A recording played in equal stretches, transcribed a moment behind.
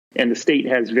And the state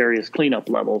has various cleanup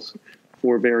levels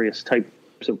for various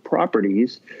types of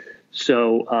properties.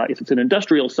 So if it's an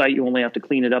industrial site, you only have to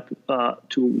clean it up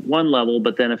to one level.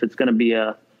 But then if it's going to be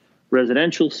a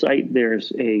residential site,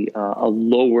 there's a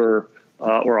lower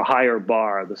or a higher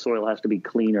bar. The soil has to be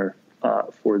cleaner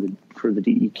for the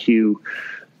DEQ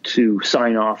to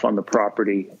sign off on the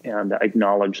property and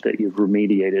acknowledge that you've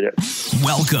remediated it.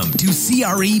 Welcome to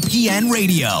CREPN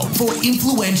Radio for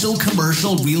influential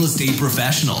commercial real estate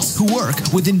professionals who work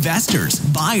with investors,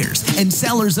 buyers, and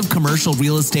sellers of commercial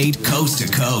real estate coast to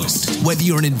coast. Whether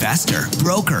you're an investor,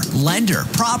 broker, lender,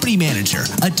 property manager,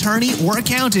 attorney, or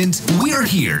accountant, we're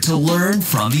here to learn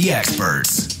from the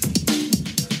experts.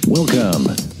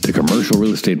 Welcome to Commercial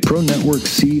Real Estate Pro Network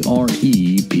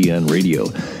CREPN Radio,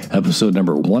 episode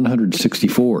number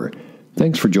 164.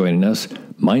 Thanks for joining us.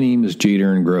 My name is Jade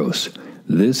Aaron Gross.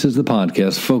 This is the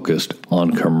podcast focused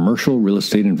on commercial real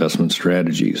estate investment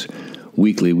strategies.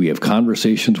 Weekly, we have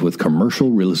conversations with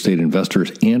commercial real estate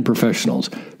investors and professionals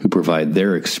who provide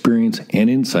their experience and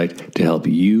insight to help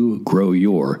you grow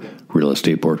your real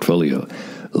estate portfolio.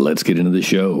 Let's get into the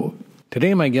show.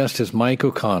 Today, my guest is Mike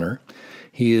O'Connor.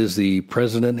 He is the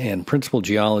president and principal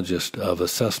geologist of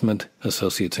Assessment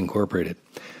Associates Incorporated.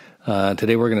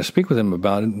 Today we're going to speak with him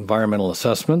about environmental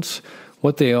assessments,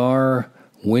 what they are,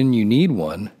 when you need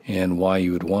one, and why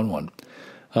you would want one.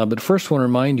 But first I want to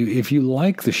remind you, if you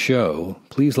like the show,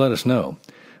 please let us know.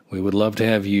 We would love to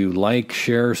have you like,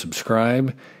 share,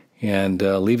 subscribe, and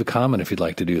leave a comment if you'd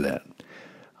like to do that.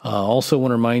 Also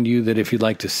want to remind you that if you'd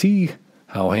like to see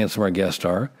how handsome our guests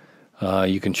are,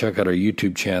 you can check out our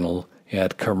YouTube channel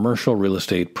at Commercial Real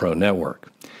Estate Pro Network.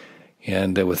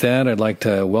 And with that, I'd like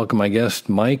to welcome my guest,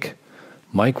 Mike.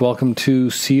 Mike, welcome to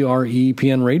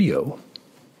CREPN Radio.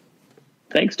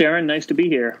 Thanks, Darren. Nice to be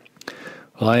here.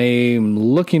 Well, I'm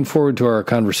looking forward to our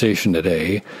conversation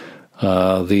today.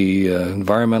 The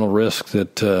environmental risk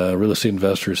that real estate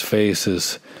investors face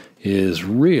is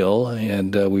real,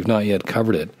 and we've not yet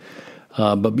covered it.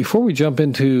 But before we jump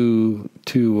into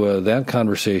that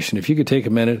conversation, if you could take a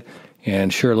minute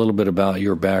and share a little bit about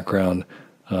your background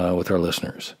with our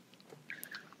listeners.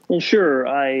 Well, sure.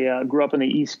 I grew up on the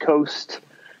East Coast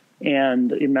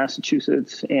and in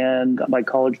Massachusetts and got my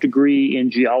college degree in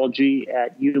geology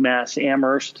at UMass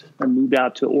Amherst. I moved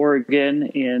out to Oregon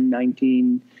in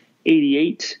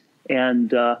 1988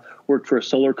 and worked for a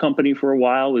solar company for a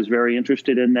while, was very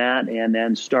interested in that, and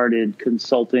then started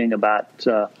consulting about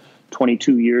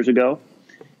 22 years ago.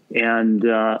 And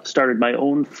started my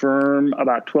own firm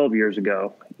about 12 years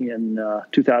ago in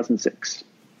 2006.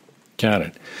 Got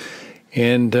it.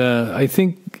 And I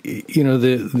think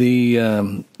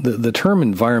the term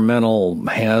environmental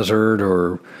hazard,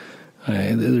 or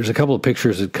there's a couple of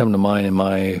pictures that come to mind in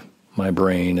my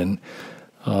brain, and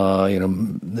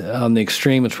on the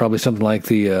extreme, it's probably something like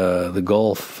the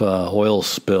Gulf oil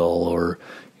spill, or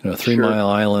 3 Mile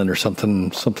Island, or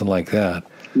something like that.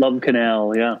 Love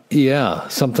Canal, yeah. Yeah,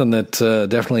 something that's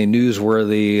definitely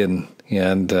newsworthy and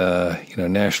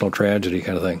national tragedy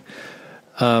kind of thing.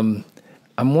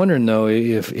 I'm wondering, though,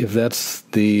 if that's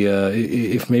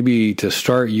if maybe to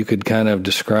start you could kind of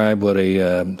describe what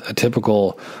a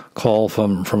typical call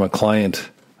from a client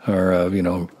or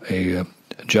a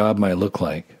job might look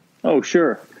like. Oh,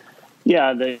 sure.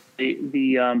 Yeah,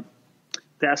 the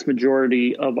vast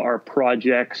majority of our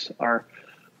projects are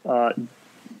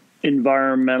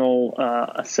environmental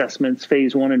assessments,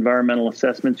 phase one environmental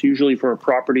assessments, usually for a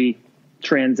property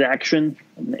transaction,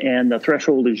 and the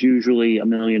threshold is usually $1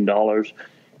 million,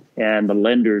 and the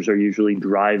lenders are usually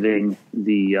driving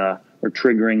or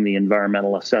triggering the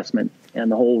environmental assessment.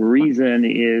 And the whole reason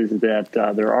is that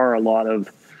there are a lot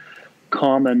of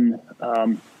common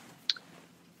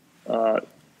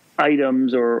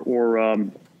items or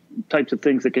types of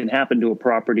things that can happen to a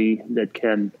property that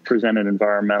can present an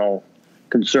environmental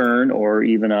concern, or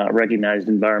even a recognized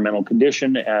environmental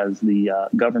condition, as the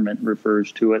government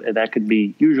refers to it. And that could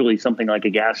be usually something like a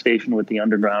gas station with the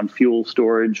underground fuel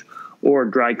storage, or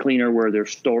a dry cleaner where they're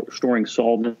storing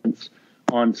solvents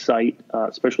on site,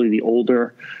 especially the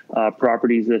older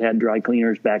properties that had dry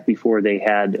cleaners back before they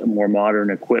had more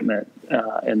modern equipment,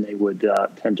 and they would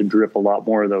tend to drip a lot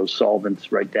more of those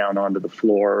solvents right down onto the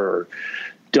floor, or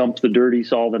dump the dirty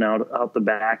solvent out the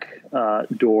back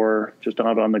door, just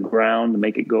out on the ground to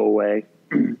make it go away.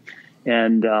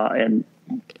 And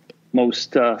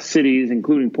most cities,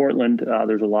 including Portland,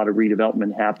 there's a lot of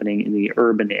redevelopment happening in the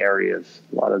urban areas.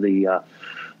 A lot of the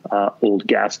old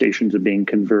gas stations are being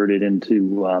converted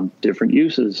into different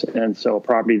uses. And so a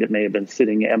property that may have been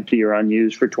sitting empty or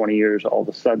unused for 20 years all of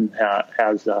a sudden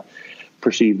has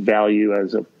perceived value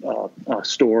as a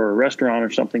store or restaurant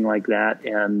or something like that.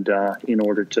 And in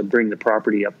order to bring the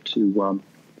property up to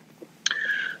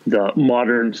the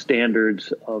modern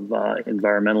standards of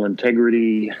environmental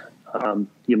integrity,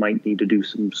 you might need to do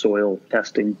some soil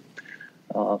testing.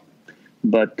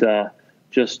 But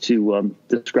just to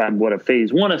describe what a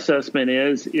phase one assessment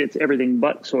is, it's everything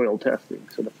but soil testing.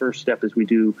 So the first step is we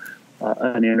do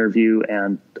an interview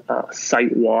and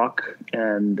site walk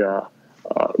and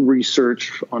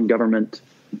research on government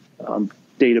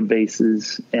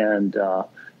databases and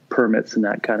permits and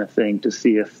that kind of thing to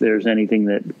see if there's anything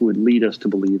that would lead us to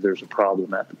believe there's a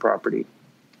problem at the property.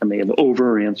 I may have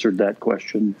over-answered that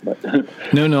question, but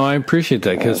no, I appreciate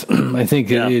that because I think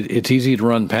it's easy to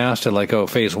run past it like,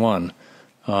 phase one,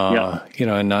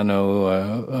 and not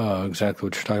know exactly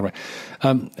what you're talking about.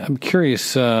 I'm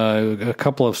curious. A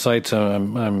couple of sites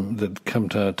that come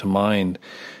to mind.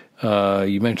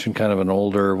 You mentioned kind of an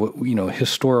older,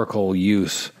 historical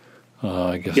use.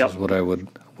 I guess is what I would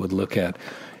look at.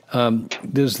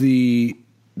 Does the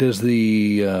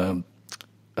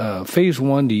phase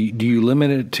one, do you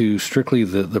limit it to strictly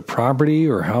the property,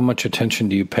 or how much attention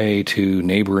do you pay to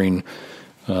neighboring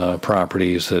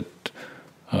properties that,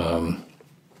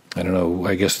 I don't know,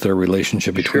 I guess their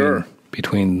relationship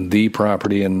between the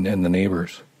property and the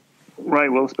neighbors?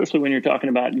 Right. Well, especially when you're talking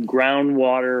about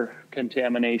groundwater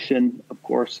contamination, of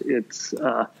course, it's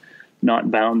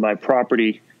not bound by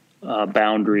property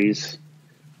boundaries.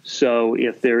 So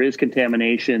if there is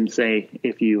contamination, say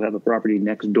if you have a property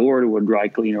next door to a dry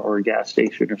cleaner or a gas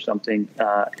station or something,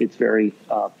 it's very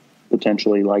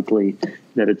potentially likely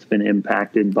that it's been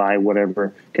impacted by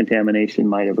whatever contamination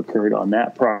might have occurred on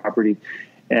that property.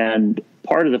 And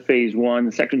part of the phase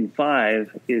one, section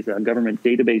 5, is a government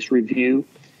database review.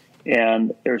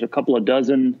 And there's a couple of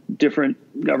dozen different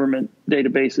government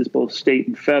databases, both state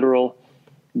and federal,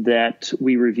 that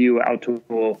we review out to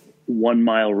a 1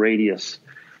 mile radius.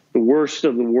 The worst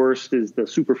of the worst is the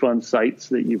Superfund sites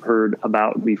that you've heard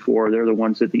about before. They're the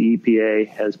ones that the EPA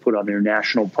has put on their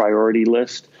national priority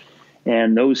list.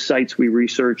 And those sites we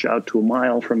research out to a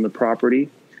mile from the property.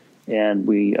 And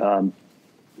we look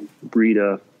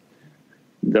through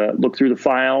the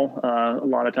file. A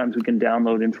lot of times we can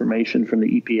download information from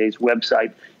the EPA's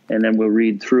website, and then we'll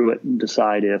read through it and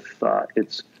decide if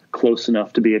it's close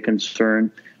enough to be a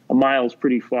concern. A mile is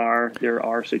pretty far. There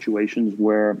are situations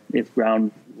where if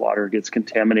groundwater gets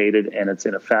contaminated and it's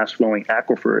in a fast-flowing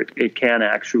aquifer, it can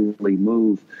actually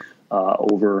move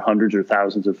over hundreds or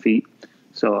thousands of feet.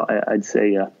 So I'd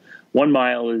say 1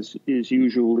 mile is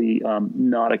usually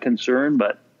not a concern,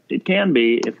 but it can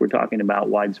be if we're talking about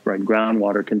widespread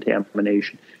groundwater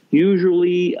contamination.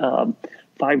 Usually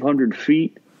 500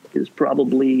 feet is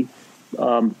probably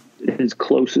as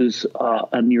close as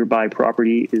a nearby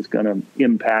property is going to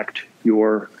impact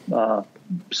your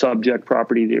subject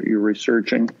property that you're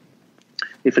researching.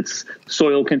 If it's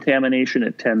soil contamination,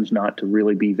 it tends not to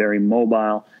really be very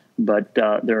mobile, but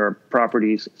there are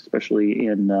properties, especially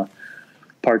in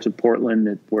parts of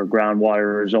Portland, where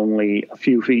groundwater is only a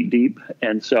few feet deep,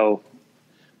 and so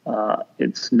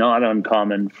it's not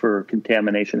uncommon for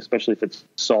contamination, especially if it's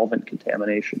solvent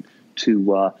contamination,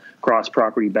 to cross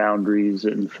property boundaries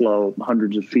and flow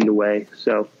hundreds of feet away.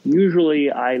 So usually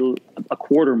a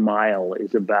quarter mile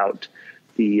is about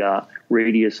the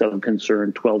radius of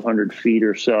concern, 1,200 feet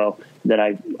or so, that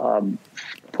I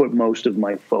put most of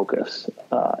my focus.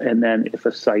 And then if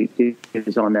a site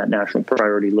is on that national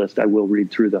priority list, I will read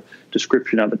through the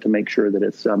description of it to make sure that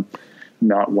it's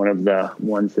not one of the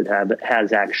ones that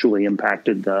has actually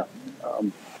impacted the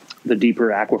deeper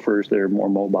aquifers that are more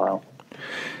mobile.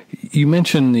 You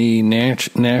mentioned the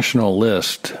national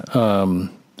list, and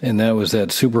that was that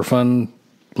Superfund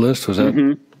list, was that?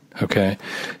 Mm-hmm. Okay.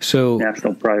 So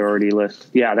national priority list.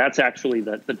 Yeah, that's actually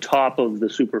the top of the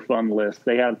Superfund list.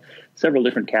 They have several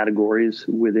different categories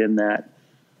within that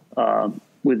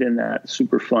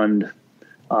Superfund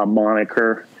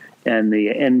moniker, and the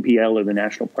NPL, or the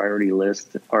national priority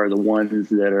list, are the ones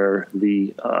that are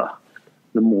the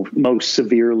most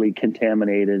severely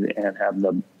contaminated and have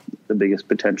the biggest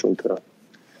potential to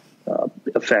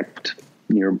affect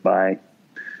nearby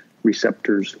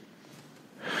receptors.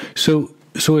 So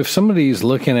if somebody's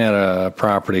looking at a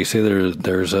property, say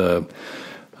there's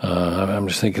I'm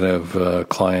just thinking of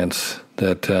clients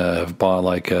that have bought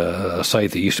like a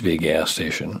site that used to be a gas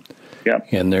station. Yep.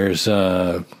 And there's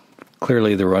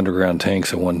clearly there were underground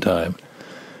tanks at one time.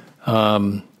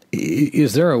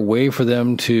 Is there a way for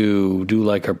them to do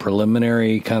like a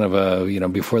preliminary kind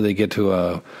of before they get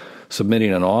to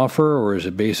submitting an offer, or is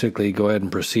it basically go ahead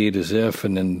and proceed as if,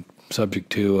 and then subject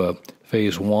to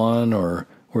phase one, or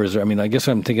Or is there, I mean, I guess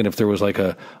I'm thinking if there was like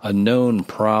a known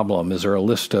problem, is there a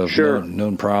list of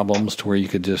known problems to where you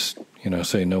could just,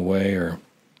 say no way or?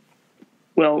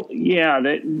 Well, yeah,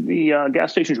 the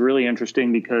gas station is really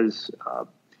interesting because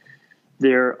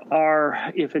there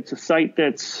are, if it's a site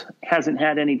that hasn't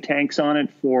had any tanks on it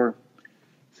for,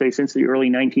 say, since the early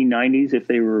 1990s, if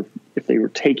they were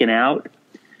taken out,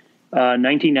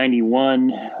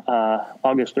 1991,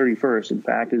 August 31st, in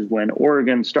fact, is when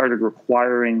Oregon started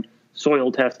requiring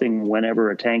soil testing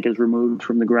whenever a tank is removed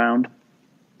from the ground.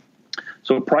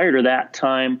 So prior to that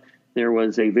time, there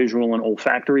was a visual and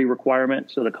olfactory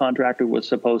requirement. So the contractor was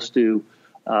supposed to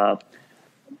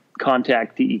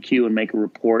contact DEQ and make a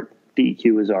report.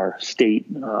 DEQ is our state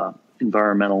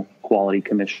environmental quality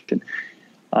commission.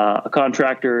 A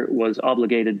contractor was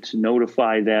obligated to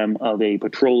notify them of a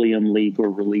petroleum leak or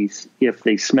release if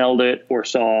they smelled it or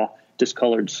saw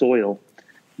discolored soil.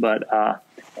 But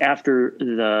after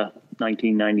the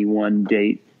 1991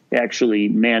 date, they actually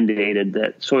mandated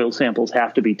that soil samples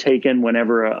have to be taken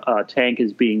whenever a tank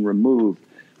is being removed.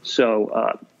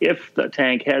 So if the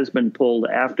tank has been pulled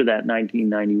after that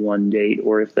 1991 date,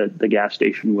 or if the gas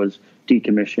station was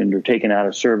decommissioned or taken out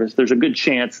of service, there's a good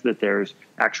chance that there's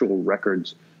actual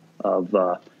records of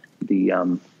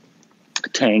the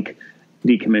tank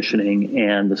decommissioning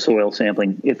and the soil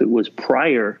sampling. If it was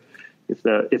prior, if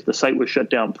the site was shut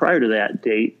down prior to that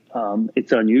date,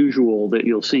 it's unusual that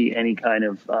you'll see any kind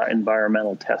of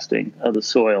environmental testing of the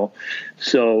soil.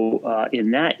 So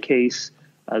in that case,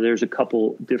 there's a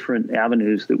couple different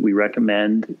avenues that we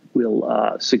recommend.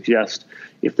 We'll suggest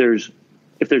if there's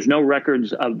no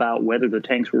records about whether the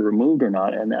tanks were removed or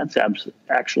not, and that's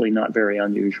actually not very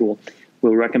unusual,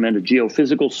 we'll recommend a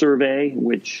geophysical survey,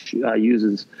 which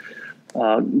uses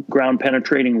ground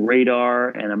penetrating radar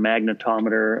and a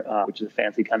magnetometer, which is a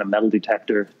fancy kind of metal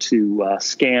detector, to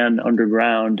scan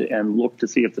underground and look to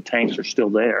see if the tanks are still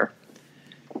there.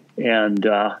 And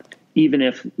even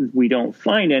if we don't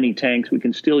find any tanks, we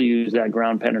can still use that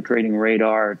ground penetrating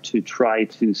radar to try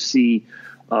to see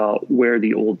where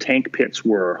the old tank pits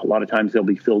were. A lot of times they'll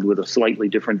be filled with a slightly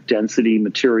different density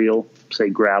material, say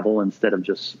gravel instead of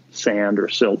just sand or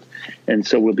silt. And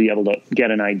so we'll be able to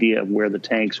get an idea of where the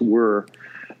tanks were,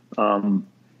 and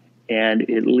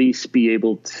at least be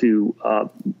able to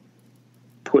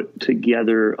put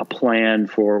together a plan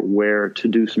for where to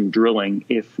do some drilling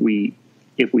if we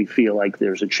feel like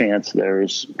there's a chance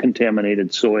there's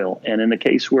contaminated soil. And in the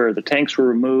case where the tanks were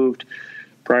removed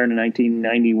prior to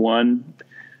 1991,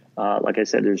 like I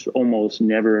said, there's almost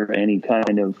never any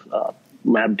kind of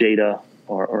lab data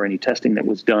or any testing that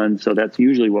was done. So that's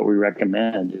usually what we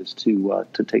recommend, is to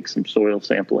take some soil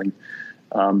sampling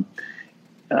in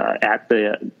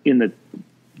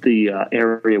the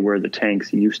area where the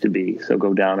tanks used to be. So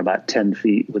go down about 10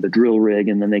 feet with a drill rig,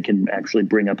 and then they can actually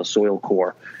bring up a soil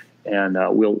core. And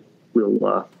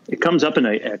it comes up in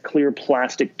a clear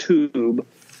plastic tube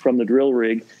from the drill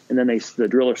rig, and then the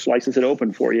driller slices it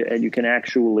open for you, and you can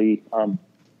actually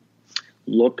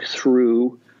look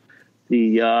through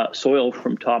the soil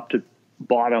from top to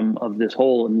bottom of this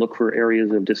hole and look for areas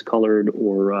of discolored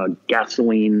or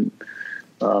gasoline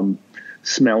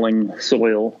smelling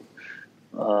soil.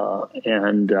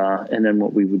 And then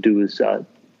what we would do is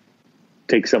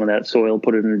take some of that soil,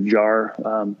 put it in a jar,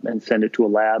 and send it to a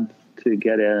lab to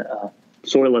get a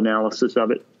soil analysis of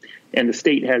it. And the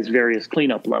state has various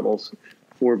cleanup levels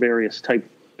for various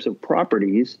types of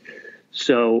properties.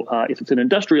 So if it's an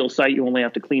industrial site, you only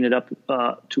have to clean it up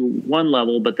to one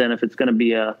level. But then if it's going to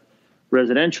be a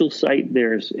residential site,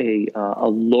 there's a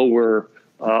lower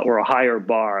or a higher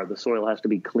bar. The soil has to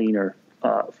be cleaner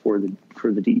for the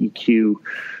DEQ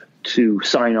to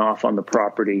sign off on the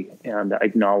property and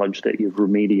acknowledge that you've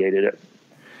remediated it.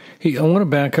 Hey, I want to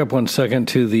back up 1 second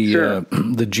to the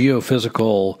the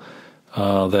geophysical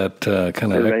that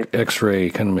kind of X-ray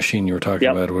kind of machine you were talking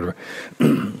about, or whatever.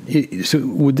 So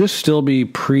would this still be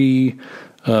phase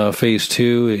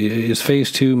 2? Is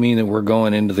phase 2 mean that we're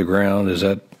going into the ground? Is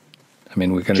that? I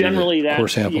mean, we kind of generally core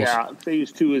samples. Yeah,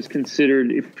 phase 2 is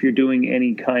considered if you're doing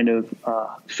any kind of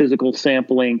physical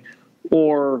sampling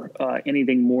or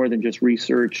anything more than just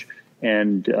research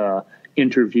and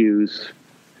interviews.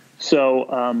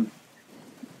 So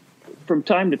from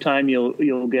time to time,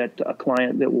 you'll get a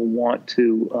client that will want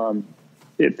to,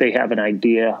 if they have an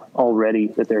idea already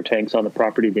that there are tanks on the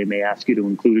property, they may ask you to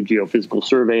include a geophysical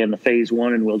survey in the phase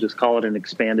 1, and we'll just call it an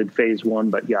expanded phase 1.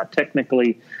 But yeah,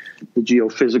 technically, the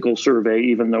geophysical survey,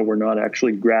 even though we're not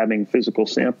actually grabbing physical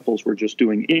samples, we're just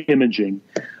doing imaging,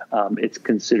 it's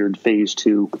considered phase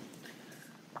 2.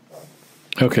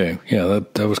 Okay, yeah,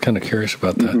 I was kind of curious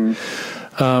about that.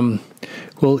 Mm-hmm.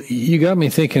 Well, you got me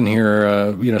thinking here,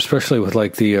 especially with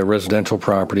like the residential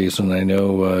properties, and I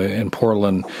know in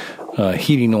Portland,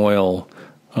 heating oil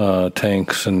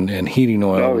tanks and heating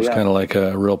oil was kind of like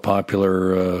a real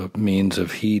popular means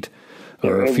of heat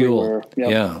or fuel. Yep.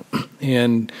 Yeah.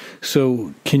 And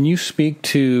so can you speak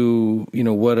to,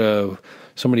 what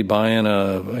somebody buying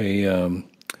a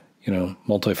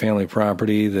multifamily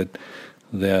property that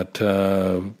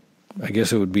I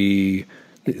guess it would be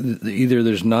either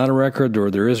there's not a record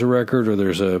or there is a record or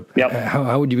there's a,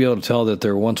 how would you be able to tell that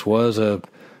there once was an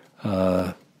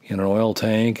oil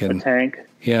tank? A tank.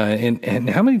 Yeah. And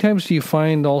how many times do you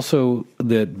find also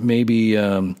that maybe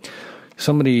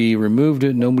somebody removed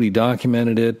it, nobody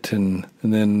documented it, and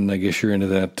then I guess you're into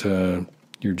that,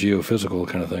 your geophysical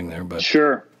kind of thing there. But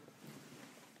sure.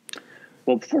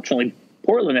 Well, fortunately,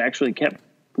 Portland actually kept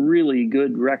really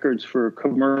good records for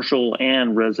commercial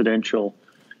and residential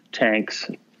tanks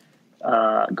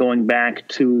going back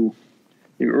to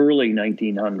the early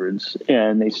 1900s,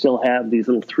 and they still have these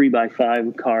little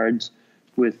 3x5 cards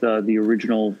with the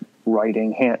original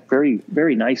writing, very,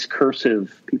 very nice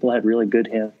cursive. People had really good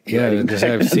hand. Yeah,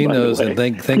 I've seen those, and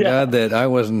thank God that I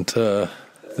wasn't the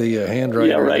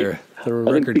handwriter there, the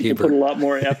record keeper. People put a lot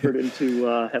more effort into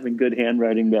having good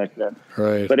handwriting back then.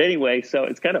 Right. But anyway, so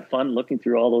it's kind of fun looking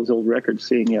through all those old records,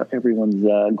 seeing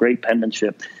everyone's great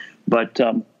penmanship. But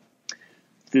so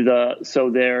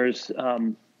there's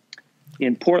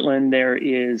in Portland there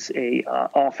is a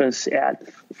office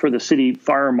for the city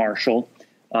fire marshal.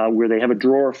 Where they have a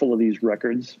drawer full of these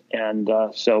records, and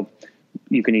so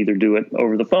you can either do it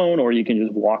over the phone or you can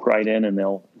just walk right in, and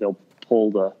they'll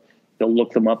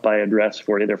look them up by address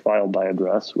for you. They're filed by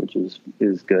address, which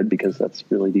is good because that's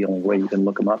really the only way you can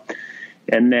look them up.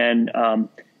 And then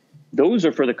those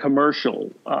are for the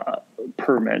commercial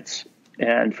permits,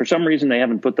 and for some reason they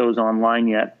haven't put those online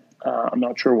yet. I'm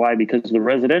not sure why, because the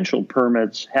residential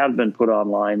permits have been put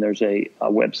online. There's a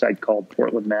website called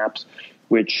Portland Maps,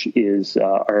 which is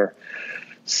our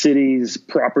city's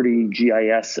property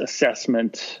GIS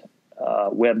assessment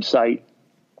website.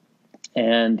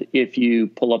 And if you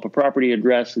pull up a property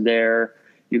address there,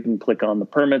 you can click on the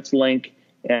permits link,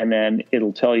 and then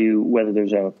it'll tell you whether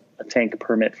there's a tank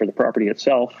permit for the property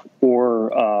itself,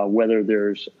 or whether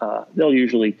there's, they'll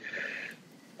usually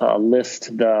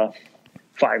list the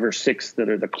 5 or 6 that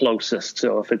are the closest.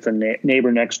 So if it's a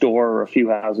neighbor next door or a few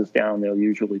houses down, they'll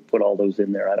usually put all those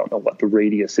in there. I don't know what the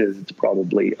radius is. It's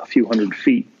probably a few hundred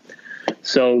feet.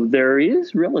 So there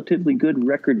is relatively good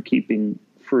record keeping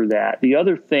for that. The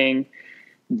other thing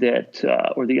that,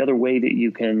 or the other way that you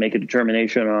can make a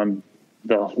determination on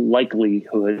the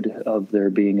likelihood of there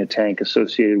being a tank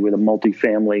associated with a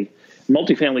multifamily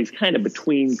is kind of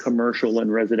between commercial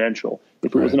and residential.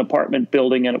 If it was an apartment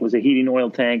building and it was a heating oil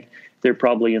tank, they're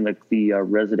probably in the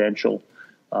residential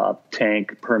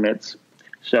tank permits.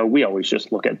 So we always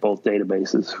just look at both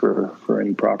databases for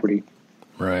any property.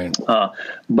 Right.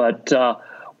 But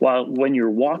when you're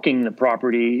walking the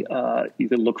property, you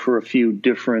can look for a few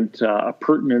different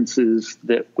appurtenances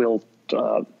that will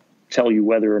tell you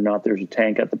whether or not there's a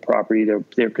tank at the property.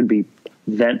 There could be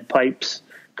vent pipes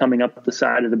coming up the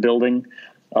side of the building.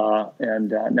 And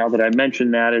now that I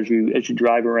mentioned that, as you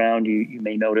drive around, you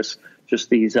may notice just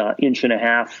these 1.5 inch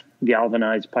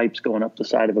galvanized pipes going up the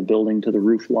side of a building to the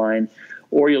roof line.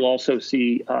 Or you'll also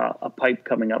see a pipe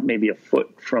coming up maybe a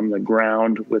foot from the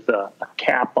ground with a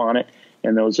cap on it,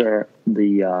 and those are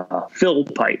the fill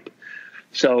pipe.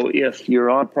 So if you're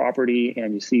on property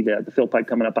and you see the fill pipe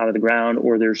coming up out of the ground,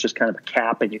 or there's just kind of a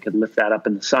cap and you can lift that up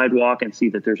in the sidewalk and see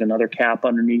that there's another cap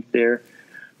underneath there,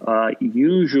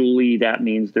 usually that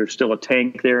means there's still a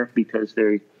tank there, because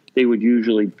they would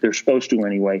usually, they're supposed to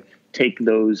anyway, take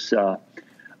those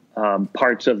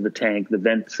parts of the tank, the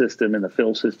vent system and the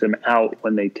fill system, out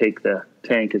when they take the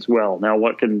tank as well. Now,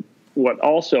 what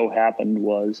also happened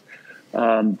was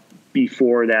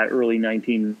before that early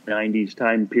 1990s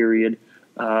time period,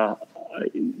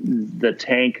 the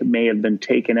tank may have been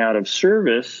taken out of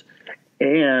service,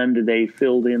 and they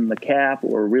filled in the cap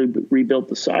or rebuilt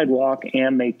the sidewalk,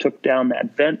 and they took down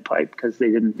that vent pipe because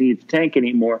they didn't need the tank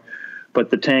anymore. But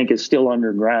the tank is still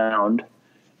underground.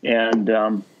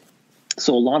 And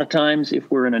so a lot of times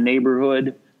if we're in a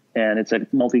neighborhood and it's a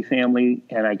multifamily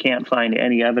and I can't find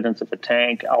any evidence of a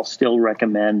tank, I'll still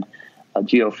recommend a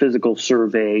geophysical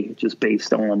survey, just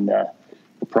based on the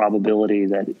probability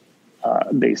that,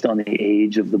 based on the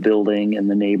age of the building and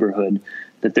the neighborhood,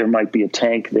 that there might be a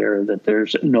tank there, that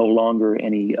there's no longer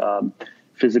any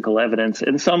physical evidence.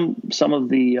 And some of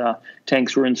the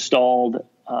tanks were installed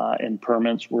and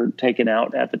permits were taken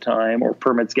out at the time, or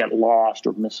permits get lost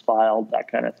or misfiled, that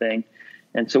kind of thing.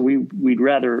 And so we'd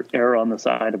rather err on the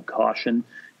side of caution.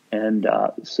 And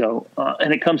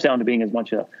and it comes down to being as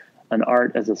much an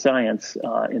art as a science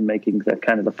in making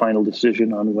the final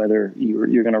decision on whether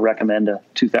you're going to recommend a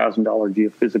 $2,000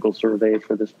 geophysical survey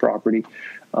for this property.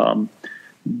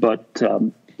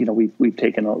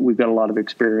 We've got a lot of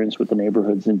experience with the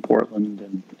neighborhoods in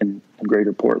Portland and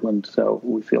greater Portland. So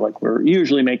we feel like we're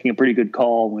usually making a pretty good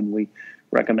call when we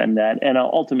recommend that. And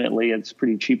ultimately, it's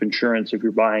pretty cheap insurance if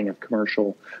you're buying a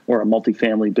commercial or a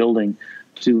multifamily building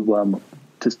to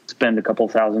spend a couple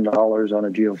 $1,000s on a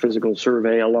geophysical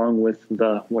survey, along with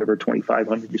the whatever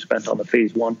 $2,500 you spent on the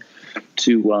phase one,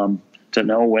 to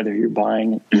know whether you're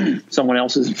buying someone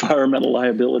else's environmental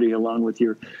liability along with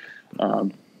your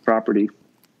property.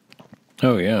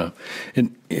 Oh yeah,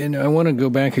 and I want to go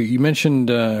back. You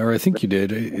mentioned, or I think you did,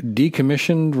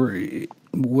 decommissioned.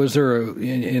 Was there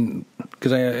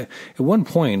because at one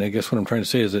point, I guess what I'm trying to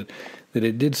say is that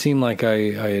it did seem like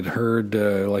I had heard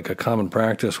like a common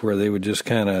practice where they would just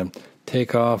kind of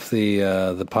take off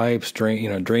the pipes,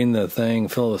 drain the thing,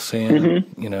 fill it with sand,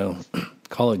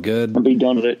 call it good, and be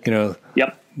done with it.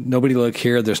 Yep. Nobody look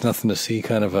here. There's nothing to see.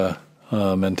 Kind of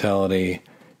a mentality.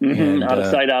 And, out of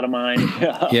sight, out of mind.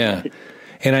 Yeah.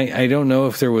 And I don't know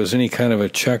if there was any kind of a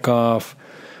checkoff,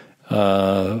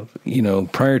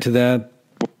 prior to that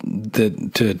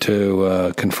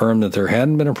to confirm that there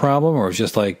hadn't been a problem, or it was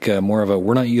just like more of a,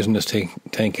 we're not using this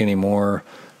tank anymore.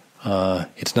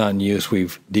 It's not in use.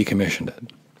 We've decommissioned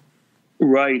it.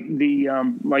 Right.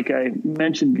 Like I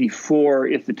mentioned before,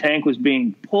 if the tank was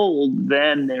being pulled,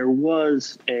 then there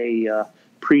was a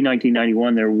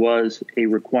pre-1991, there was a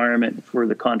requirement for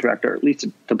the contractor at least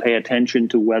to pay attention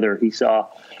to whether he saw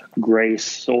gray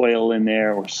soil in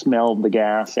there or smelled the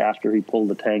gas after he pulled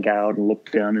the tank out and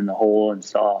looked down in the hole and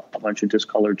saw a bunch of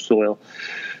discolored soil.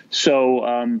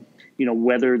 So,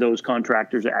 whether those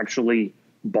contractors actually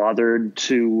bothered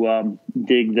to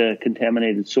dig the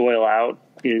contaminated soil out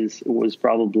was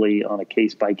probably on a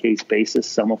case-by-case basis.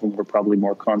 Some of them were probably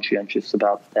more conscientious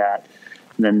about that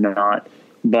than not.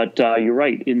 But you're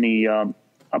right. In the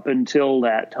up until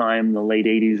that time, the late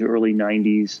 80s, early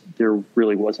 90s, there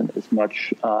really wasn't as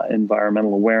much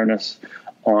environmental awareness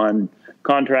on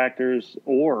contractors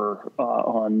or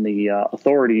on the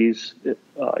authorities,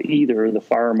 either the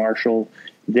fire marshal.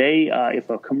 If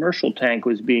a commercial tank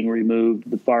was being removed,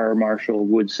 the fire marshal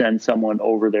would send someone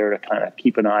over there to kind of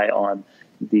keep an eye on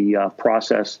the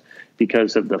process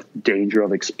because of the danger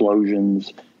of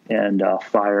explosions and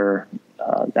fire.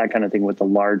 That kind of thing with the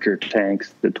larger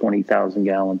tanks, the 20,000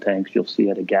 gallon tanks you'll see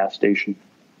at a gas station.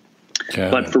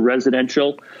 But for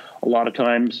residential, a lot of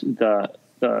times the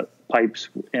pipes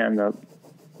and the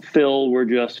fill were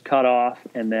just cut off,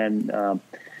 and then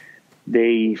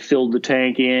they filled the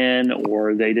tank in,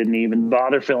 or they didn't even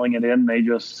bother filling it in. They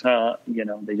just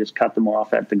they just cut them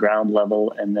off at the ground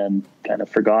level and then kind of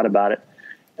forgot about it.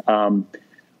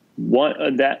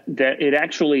 That it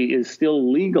actually is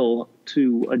still legal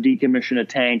to decommission a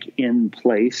tank in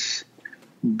place,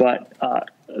 but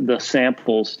the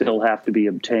samples still have to be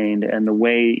obtained. And the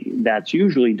way that's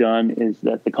usually done is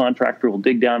that the contractor will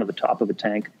dig down to the top of a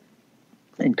tank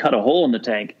and cut a hole in the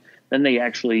tank. Then they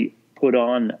actually put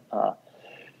on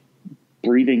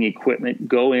breathing equipment,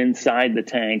 go inside the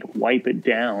tank, wipe it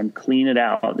down, clean it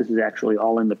out. This is actually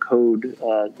all in the code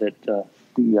that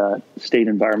the State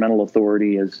Environmental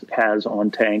Authority has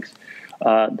on tanks.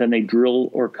 Then they drill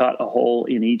or cut a hole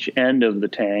in each end of the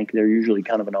tank. They're usually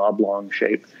kind of an oblong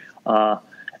shape.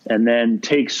 And then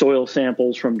take soil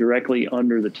samples from directly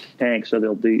under the tank. So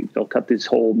they'll cut this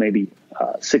hole maybe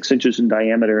 6 inches in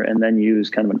diameter, and then use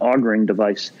kind of an augering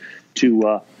device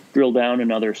to drill down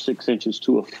another 6 inches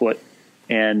to a foot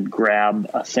and grab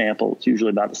a sample. It's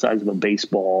usually about the size of a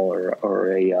baseball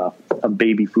or a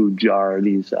baby food jar.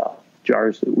 These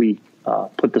jars that we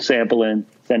put the sample in,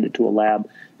 send it to a lab,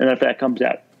 and if that comes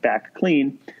out back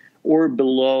clean or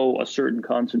below a certain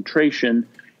concentration,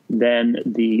 then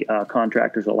the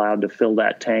contractor's allowed to fill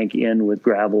that tank in with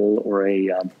gravel or a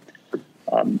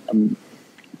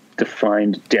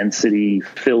defined density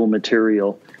fill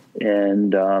material,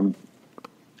 and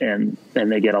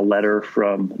they get a letter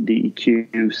from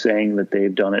DEQ saying that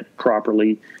they've done it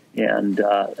properly, and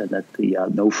that the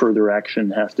no further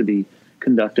action has to be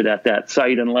conducted at that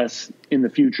site unless in the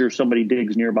future somebody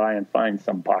digs nearby and finds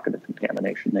some pocket of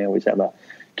contamination. They always have a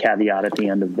caveat at the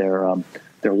end of their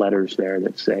letters there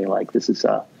that say, like, this is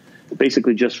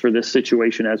basically just for this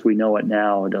situation as we know it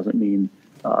now. It doesn't mean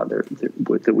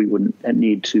that we wouldn't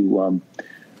need to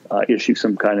issue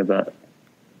some kind of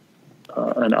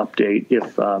an update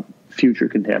if future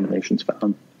contamination's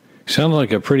found. Sounds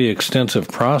like a pretty extensive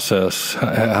process.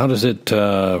 How does it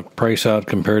price out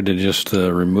compared to just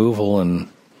the removal and?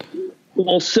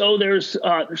 Well, so there's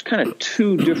kind of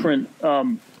two different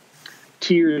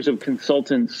tiers of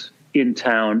consultants in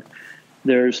town.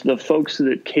 There's the folks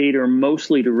that cater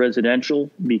mostly to residential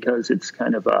because it's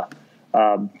kind of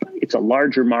it's a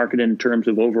larger market in terms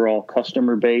of overall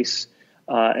customer base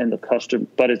and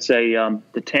but it's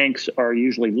the tanks are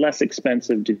usually less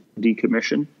expensive to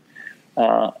decommission.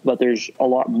 But there's a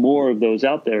lot more of those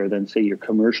out there than, say, your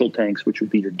commercial tanks, which would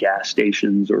be your gas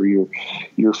stations or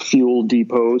your fuel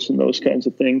depots and those kinds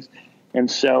of things. And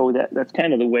so that's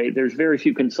kind of the way. There's very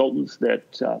few consultants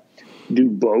that do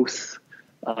both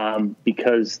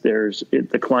because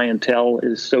the clientele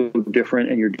is so different,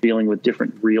 and you're dealing with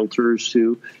different realtors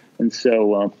too. And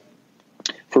so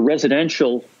for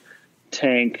residential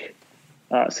tank,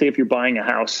 say if you're buying a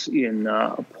house in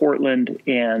Portland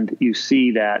and you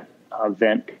see that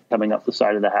vent coming up the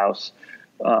side of the house,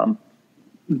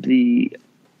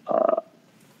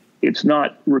 it's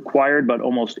not required, but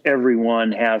almost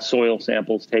everyone has soil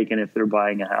samples taken if they're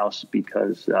buying a house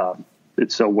because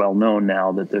it's so well known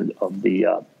now that of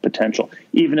the potential.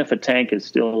 Even if a tank is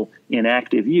still in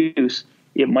active use,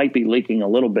 it might be leaking a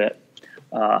little bit.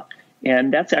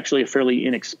 And that's actually a fairly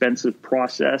inexpensive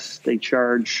process. They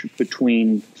charge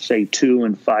between, say, $200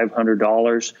 and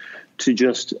 $500 to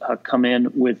just come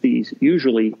in with these,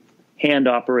 usually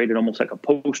hand-operated, almost like a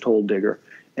post hole digger,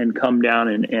 and come down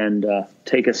and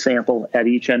take a sample at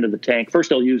each end of the tank. First,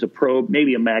 they'll use a probe,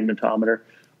 maybe a magnetometer,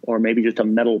 or maybe just a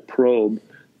metal probe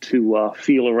to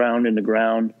feel around in the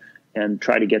ground and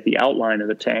try to get the outline of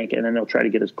the tank. And then they'll try to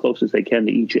get as close as they can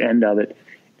to each end of it,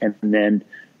 and then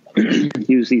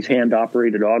use these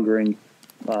hand-operated augering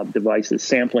devices,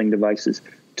 sampling devices,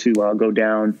 to go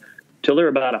down till they're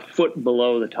about a foot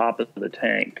below the top of the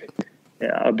tank,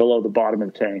 below the bottom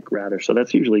of the tank, rather. So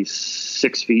that's usually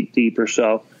 6 feet deep or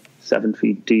so, 7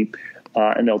 feet deep.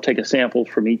 And they'll take a sample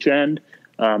from each end,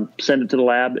 send it to the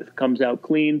lab. If it comes out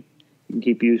clean, you can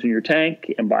keep using your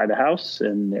tank and buy the house,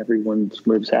 and everyone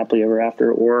lives happily ever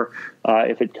after. Or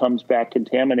if it comes back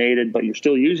contaminated, but you're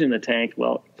still using the tank,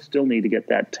 well, you still need to get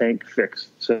that tank fixed.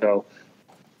 So,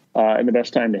 and the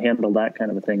best time to handle that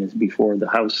kind of a thing is before the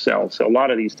house sells. So a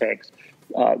lot of these tanks,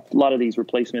 a lot of these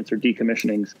replacements or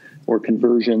decommissionings or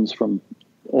conversions from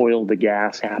oil to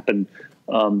gas happen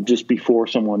just before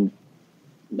someone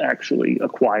actually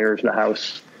acquires the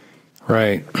house.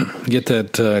 Right. Get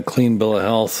that clean bill of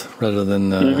health rather than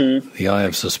the eye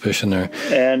of suspicion there.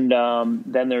 And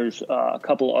then there's a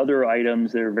couple other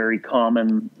items that are very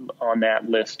common on that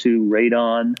list too.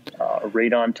 Radon. A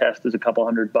radon test is a couple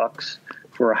 $100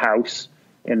 for a house,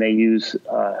 and they use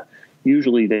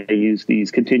usually they use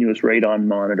these continuous radon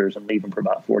monitors and leave them for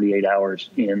about 48 hours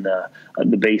in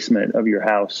the basement of your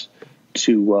house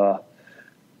to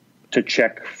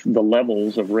check the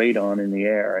levels of radon in the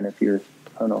air. And I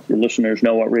don't know if your listeners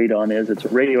know what radon is. It's a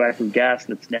radioactive gas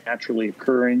that's naturally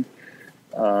occurring.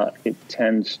 It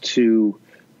tends to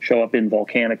show up in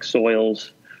volcanic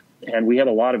soils, and we have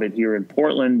a lot of it here in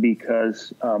Portland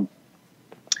because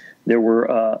there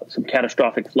were some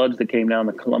catastrophic floods that came down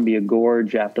the Columbia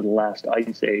Gorge after the last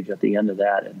ice age at the end of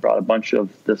that, and brought a bunch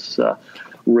of this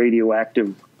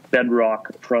radioactive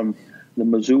bedrock from the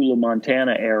Missoula,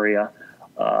 Montana area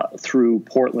through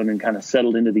Portland and kind of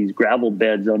settled into these gravel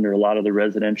beds under a lot of the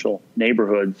residential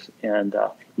neighborhoods. And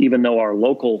even though our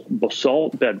local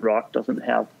basalt bedrock doesn't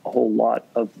have a whole lot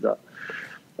of the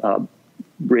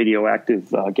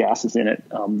radioactive gases in it,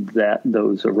 that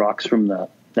those rocks from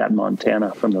that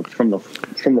Montana from the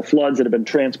floods that have been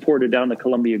transported down the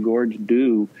Columbia Gorge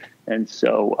do. And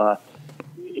so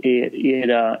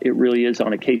it really is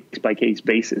on a case-by-case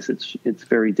basis. It's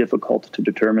very difficult to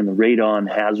determine the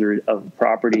radon hazard of the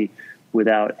property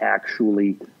without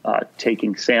actually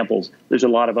taking samples. There's a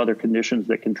lot of other conditions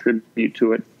that contribute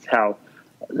to it. How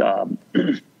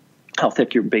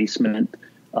thick your basement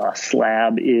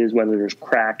slab is, whether there's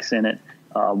cracks in it,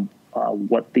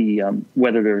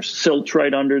 whether there's silt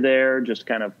right under there, just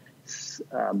kind of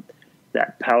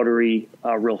that powdery,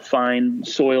 real fine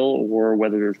soil, or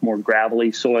whether there's more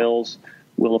gravelly soils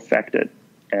will affect it.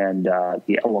 And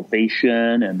the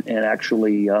elevation and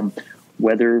actually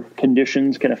weather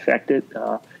conditions can affect it.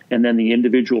 And then the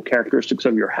individual characteristics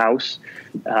of your house.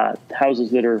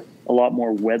 Houses that are a lot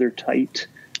more weather tight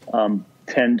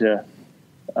tend to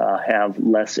have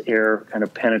less air kind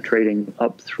of penetrating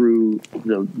up through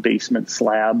the basement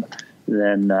slab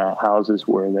than houses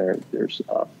where there's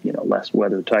less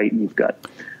weather tight, and you've got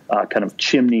kind of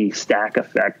chimney stack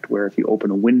effect where if you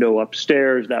open a window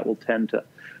upstairs,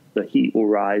 the heat will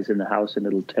rise in the house, and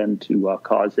it'll tend to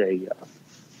cause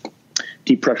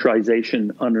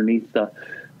depressurization underneath the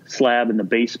slab in the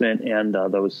basement, and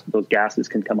those gases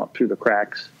can come up through the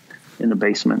cracks in the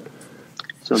basement.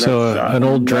 So an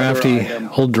old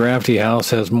drafty house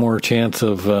has more chance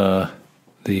of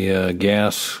the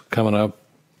gas coming up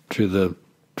through the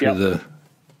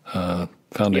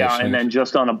foundation. Yeah, and then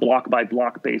just on a block by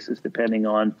block basis, depending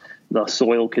on the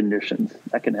soil conditions,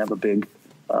 that can have a big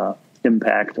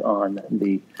impact on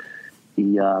the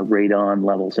radon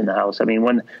levels in the house. I mean,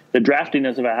 when the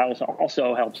draftiness of a house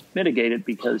also helps mitigate it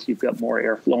because you've got more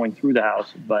air flowing through the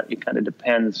house, but it kind of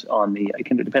depends on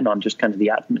just kind of the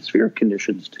atmospheric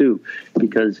conditions too,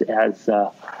 because as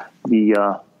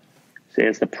the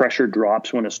pressure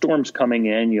drops when a storm's coming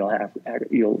in,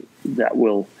 that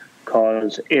will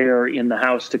cause air in the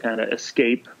house to kind of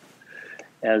escape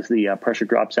as the pressure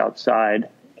drops outside,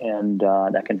 and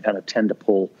that can kind of tend to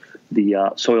pull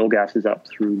the soil gases up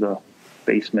through the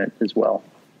basement as well.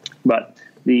 But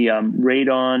the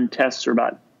radon tests are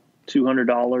about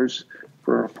 $200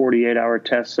 for a 48-hour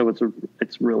test, so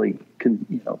it's really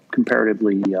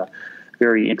comparatively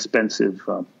very expensive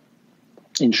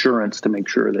insurance to make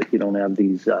sure that you don't have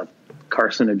these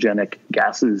carcinogenic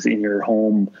gases in your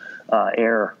home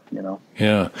air.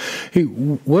 Yeah. Hey,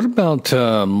 what about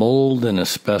mold and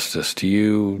asbestos? Do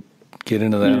you get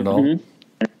into that at all?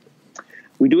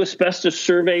 We do asbestos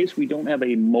surveys. We don't have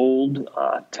a mold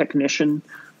technician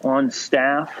on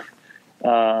staff,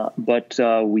 but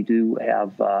we do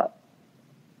have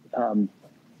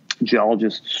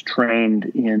geologists trained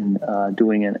in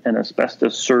doing an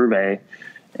asbestos survey.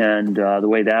 And the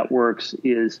way that works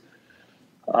is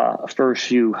first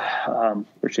you have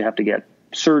to get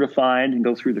certified and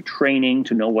go through the training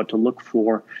to know what to look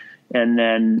for. And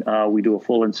then we do a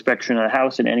full inspection of the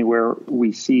house, and anywhere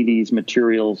we see these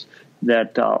materials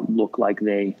that look like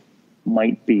they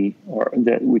might be, or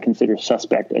that we consider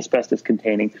suspect asbestos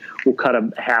containing, we'll cut a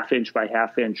 1/2 inch by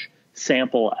 1/2 inch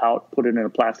sample out, put it in a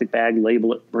plastic bag,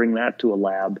 label it, bring that to a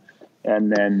lab,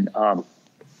 and then, of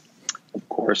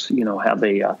course, have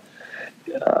a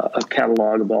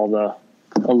catalog of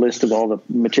a list of all the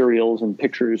materials and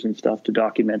pictures and stuff to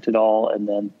document it all, and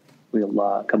then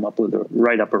we'll come up with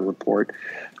write up a report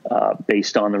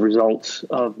based on the results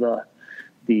of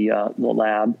the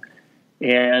lab.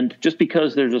 And just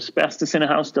because there's asbestos in a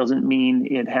house doesn't mean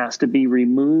it has to be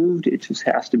removed. It just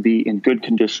has to be in good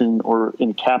condition or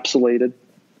encapsulated.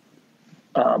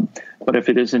 But if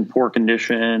it is in poor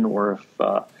condition, or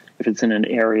if it's in an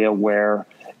area where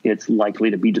it's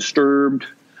likely to be disturbed,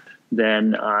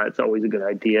 then it's always a good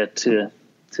idea to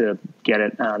get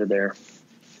it out of there.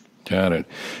 Got it.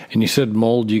 And you said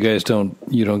mold. You don't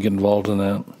get involved in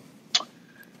that?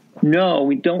 No,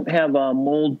 we don't have a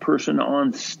mold person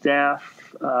on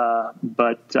staff,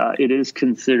 but it is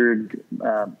considered,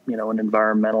 an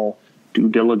environmental due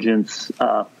diligence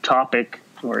topic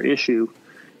or issue,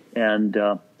 and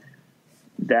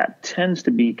that tends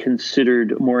to be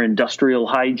considered more industrial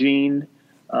hygiene,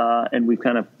 and we've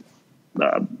kind of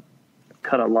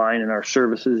cut a line in our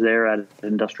services there at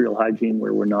industrial hygiene,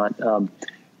 where we're not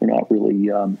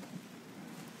really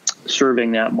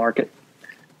serving that market,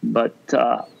 but.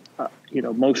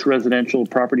 Most residential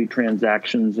property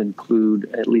transactions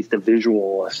include at least a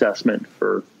visual assessment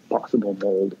for possible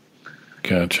mold.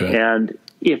 Gotcha. And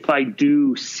if I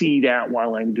do see that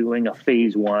while I'm doing a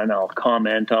phase 1, I'll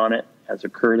comment on it as a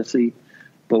courtesy,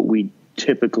 but we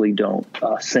typically don't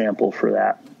sample for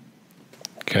that.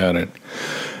 Got it.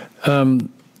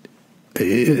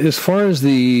 As far as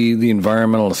the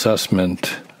environmental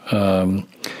assessment, do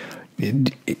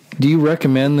you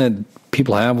recommend that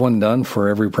people have one done for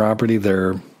every property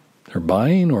they're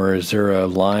buying, or is there a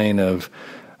line of,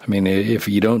 if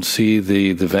you don't see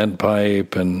the vent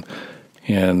pipe and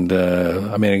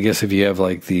I guess if you have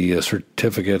like the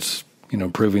certificates,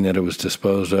 proving that it was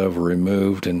disposed of or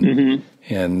removed, but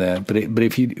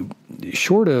if you,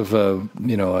 short of a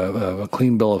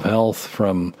clean bill of health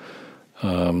from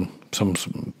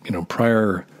some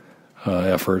prior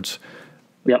efforts,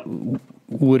 yep.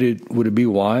 Would it be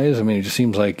wise? It just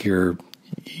seems like your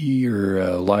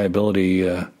liability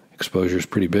exposure is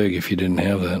pretty big if you didn't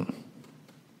have that.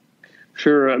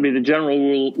 Sure. The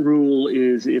general rule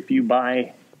is if you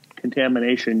buy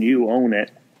contamination, you own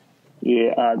it.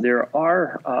 Yeah, there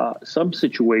are some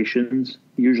situations,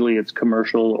 usually it's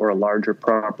commercial or a larger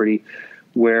property,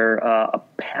 where a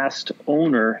past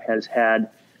owner has had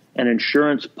an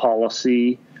insurance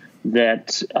policy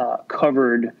that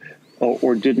covered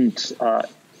or didn't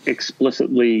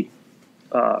explicitly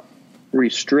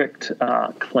restrict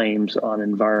claims on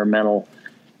environmental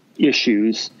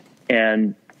issues.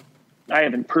 And I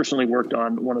haven't personally worked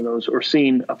on one of those or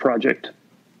seen a project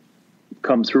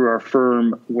come through our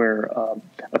firm where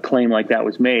a claim like that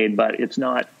was made, but it's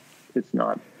not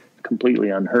completely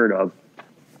unheard of.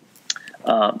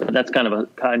 But that's kind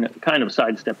of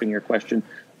sidestepping your question.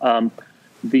 I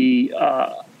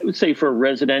would say for a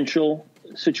residential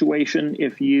situation,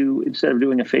 if you, instead of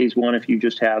doing a phase one, if you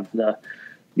just have the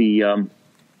do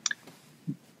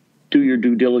your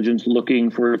due diligence,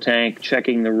 looking for a tank,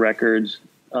 checking the records,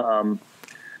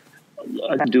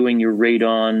 doing your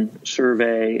radon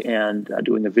survey, and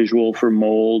doing a visual for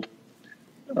mold,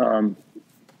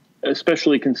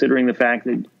 especially considering the fact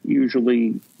that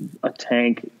usually a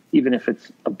tank, even if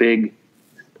it's a big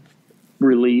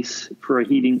release for a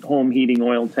home heating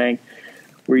oil tank,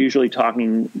 we're usually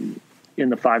talking in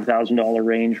the $5,000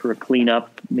 range for a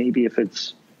cleanup. Maybe if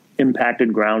it's impacted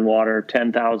groundwater,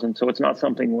 $10,000. So it's not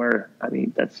something where, I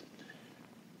mean, that's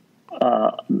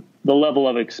the level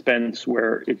of expense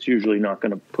where it's usually not going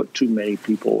to put too many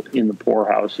people in the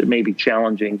poorhouse. It may be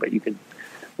challenging, but a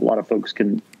lot of folks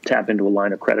can tap into a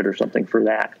line of credit or something for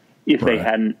that if they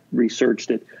hadn't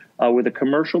researched it. With a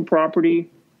commercial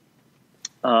property,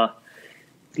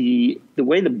 the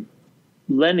way the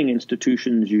lending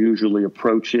institutions usually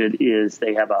approach it is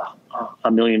they have a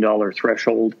 $1 million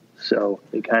threshold. So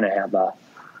they kind of have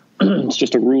it's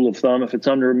just a rule of thumb. If it's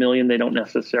under $1 million, they don't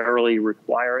necessarily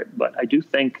require it. But I do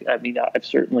think, I mean, I've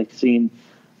certainly seen,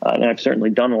 and I've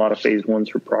certainly done a lot of phase ones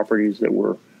for properties that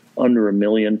were under $1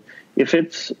 million. If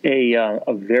it's a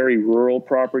very rural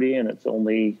property and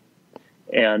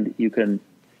you can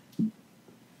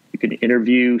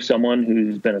interview someone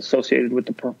who's been associated with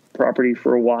the property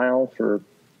for a while, for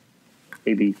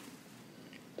maybe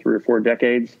 3 or 4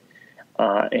 decades,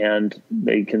 and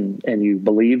you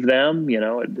believe them.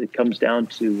 It comes down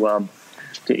to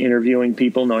interviewing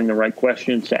people, knowing the right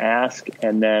questions to ask,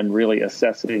 and then really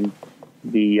assessing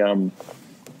the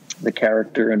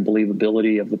character and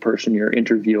believability of the person you're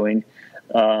interviewing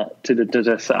to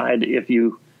decide if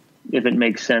it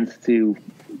makes sense to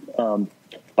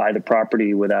buy the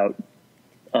property without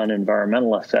an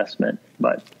environmental assessment.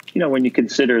 But when you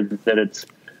consider that it's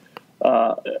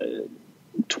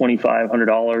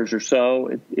 $2,500 or so,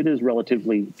 it is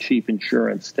relatively cheap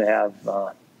insurance to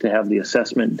have the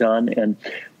assessment done. And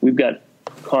we've got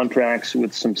contracts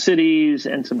with some cities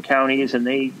and some counties, and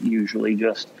they usually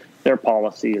their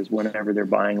policy is whenever they're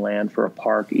buying land for a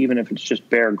park, even if it's just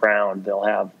bare ground, they'll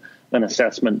have an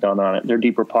assessment done on it. They're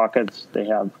deeper pockets. They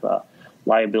have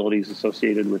liabilities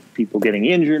associated with people getting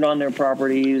injured on their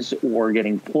properties or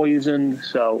getting poisoned.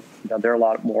 So they're a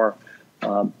lot more,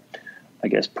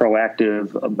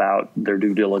 proactive about their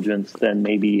due diligence than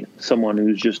maybe someone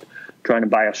who's just trying to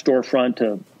buy a storefront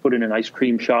to put in an ice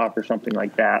cream shop or something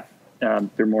like that.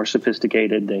 They're more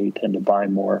sophisticated. They tend to buy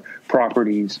more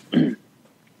properties,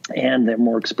 and they're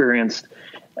more experienced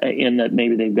in that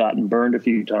maybe they've gotten burned a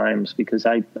few times, because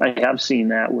I have seen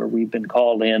that where we've been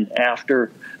called in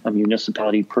after a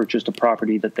municipality purchased a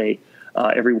property that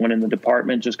everyone in the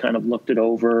department just kind of looked it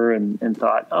over and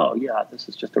thought, oh yeah, this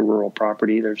is just a rural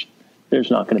property. There's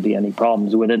not going to be any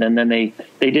problems with it. And then they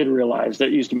did realize there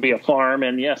used to be a farm,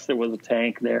 and yes, there was a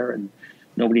tank there, and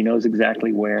nobody knows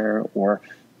exactly where, or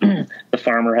the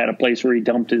farmer had a place where he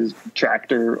dumped his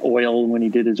tractor oil when he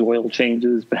did his oil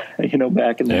changes, back in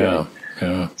the day.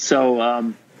 Yeah.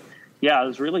 So,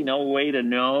 there's really no way to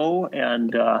know.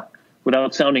 And,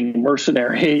 without sounding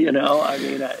mercenary,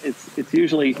 it's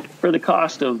usually for the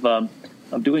cost of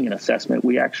doing an assessment.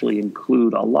 We actually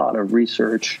include a lot of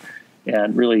research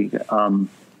and really,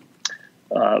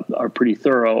 are pretty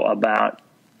thorough about,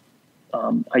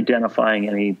 identifying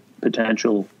any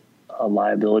potential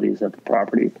liabilities at the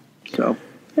property. So,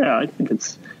 I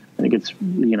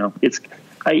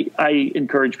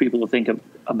encourage people to think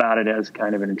about it as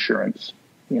kind of an insurance.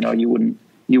 You wouldn't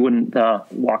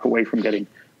walk away from getting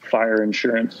fire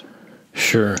insurance.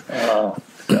 Sure. Well,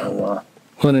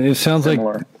 it sounds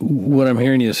similar. Like what I'm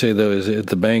hearing you say, though, is that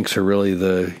the banks are really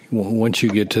once you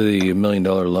get to the $1 million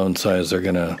loan size, they're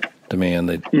going to demand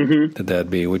that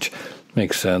be, which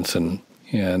makes sense. And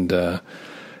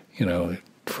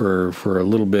for a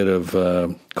little bit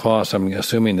of cost, I'm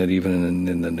assuming that even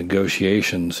in the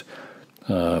negotiations,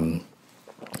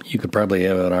 you could probably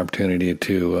have an opportunity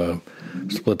to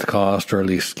split the cost, or at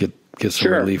least get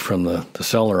some relief from the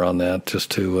seller on that, just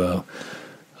to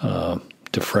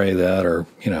defray that, or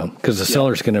because the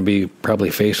seller's going to be probably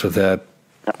faced with that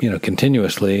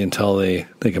continuously until they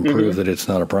can prove that it's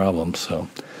not a problem. So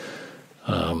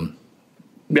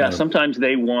sometimes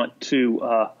they want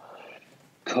to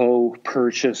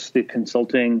co-purchase the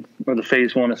consulting or the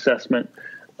phase one assessment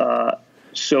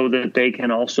so that they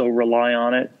can also rely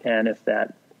on it. And if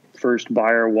that first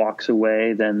buyer walks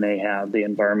away, then they have the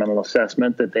environmental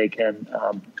assessment that they can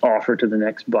offer to the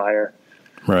next buyer.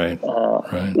 Right.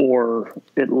 Or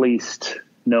at least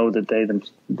know that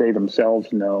they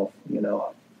themselves know,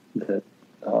 that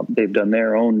they've done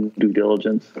their own due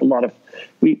diligence.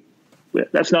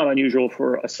 That's not unusual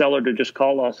for a seller to just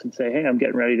call us and say, hey, I'm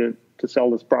getting ready to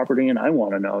sell this property and I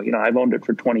want to know. I've owned it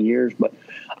for 20 years, but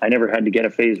I never had to get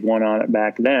a phase one on it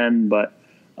back then. But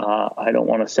I don't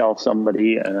want to sell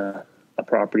somebody a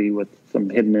property with some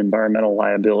hidden environmental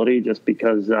liability just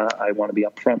because I want to be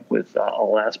upfront with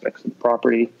all aspects of the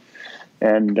property.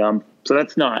 And so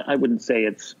that's not, I wouldn't say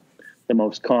it's the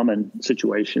most common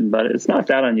situation, but it's not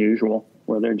that unusual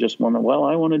where they're just I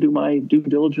want to do my due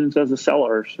diligence as a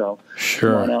seller. So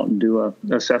sure, come on out and do an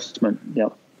assessment. Yeah.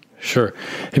 Sure.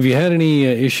 Have you had any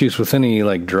issues with any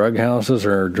like drug houses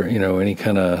or, any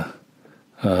kind of,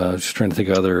 just trying to think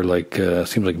of other,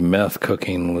 seems like meth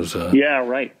cooking was. Yeah,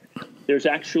 right. There's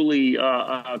actually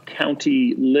a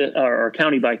county or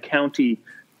county by county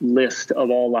list of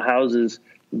all the houses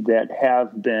that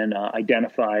have been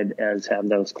identified as have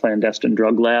those clandestine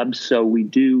drug labs. So we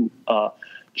do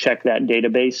check that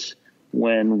database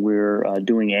when we're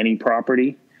doing any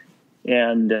property.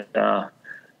 And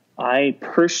I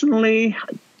personally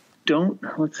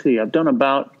I've done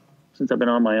about, since I've been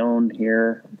on my own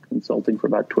here, consulting for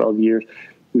about 12 years,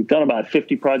 we've done about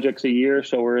 50 projects a year.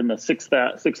 So we're in the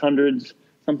 600s,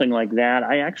 something like that.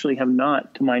 I actually have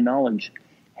not, to my knowledge,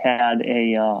 had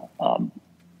a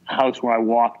house where I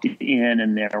walked in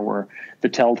and there were the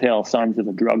telltale signs of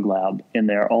a drug lab in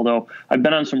there. Although I've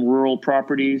been on some rural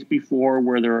properties before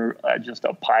where there are just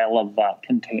a pile of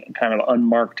kind of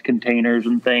unmarked containers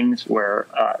and things where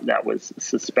that was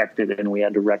suspected, and we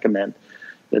had to recommend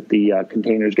that the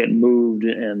containers get moved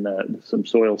and some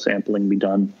soil sampling be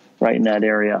done right in that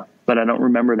area. But I don't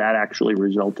remember that actually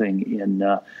resulting in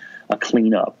a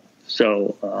cleanup.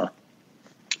 So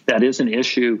that is an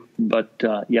issue, but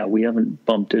we haven't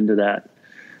bumped into that.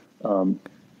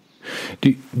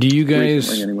 Do you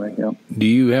guys anyway? Yeah. Do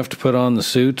you have to put on the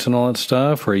suits and all that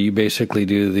stuff, or you basically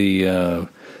do the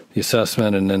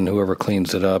assessment and then whoever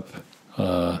cleans it up?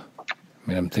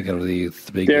 I'm thinking of the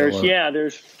big.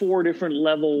 There's 4 different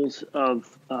levels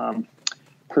of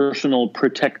personal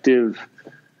protective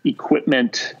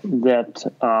equipment that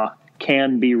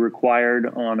can be required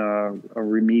on a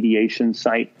remediation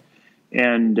site.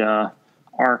 And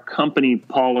our company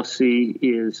policy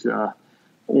is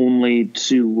only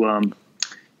to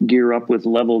gear up with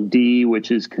level D, which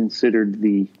is considered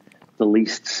the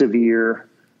least severe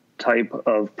type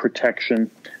of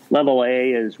protection. Level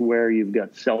A is where you've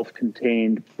got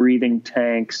self-contained breathing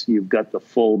tanks. You've got the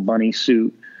full bunny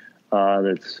suit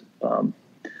that's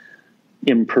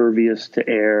impervious to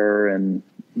air and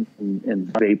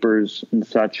vapors and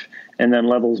such. And then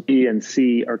levels B and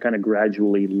C are kind of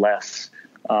gradually less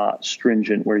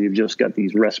stringent, where you've just got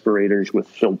these respirators with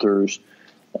filters,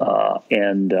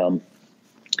 and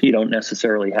you don't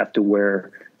necessarily have to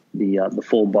wear the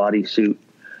full body suit.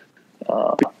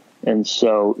 And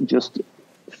so just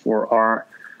for our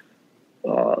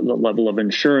the level of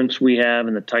insurance we have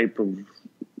and the type of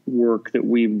work that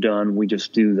we've done, we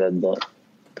just do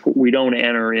we don't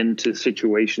enter into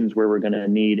situations where we're going to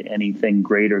need anything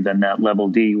greater than that level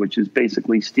D, which is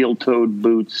basically steel-toed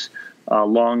boots,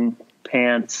 long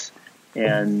pants,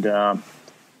 and a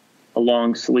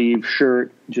long sleeve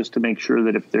shirt, just to make sure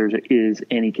that if there is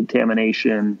any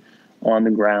contamination on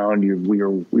the ground,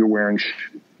 you're wearing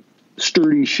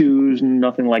sturdy shoes,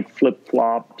 nothing like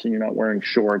flip-flops, and you're not wearing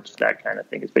shorts, that kind of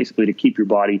thing. It's basically to keep your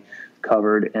body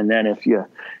covered. And then if you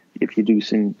do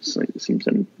see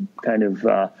some kind of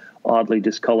oddly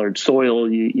discolored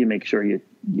soil, you make sure you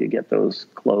get those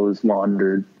clothes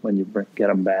laundered when you get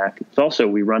them back. It's also,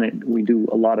 we do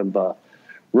a lot of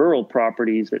rural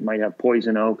properties that might have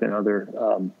poison oak and other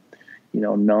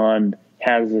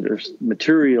non-hazardous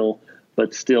material,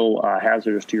 but still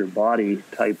hazardous to your body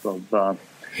type of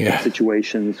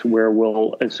situations, where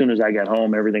as soon as I get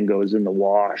home, everything goes in the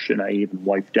wash, and I even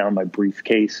wipe down my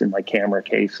briefcase and my camera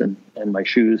case and my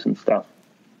shoes and stuff.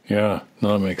 Yeah,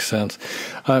 no, that makes sense.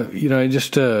 It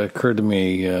just occurred to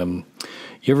me, you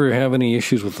ever have any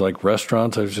issues with like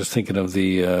restaurants? I was just thinking of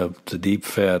the deep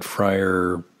fat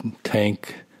fryer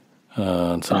tank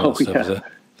and some of that stuff. Yeah.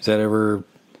 Is that ever?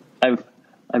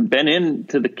 I've been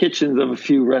into the kitchens of a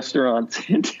few restaurants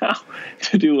in town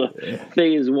to do a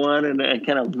phase one, and I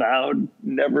kind of vowed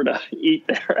never to eat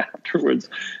there afterwards.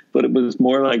 But it was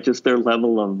more like just their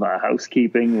level of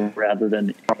housekeeping rather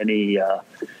than any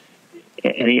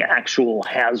actual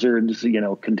hazards,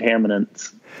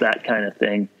 contaminants, that kind of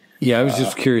thing. Yeah, I was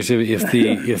just curious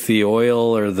if the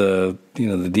oil or the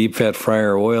deep fat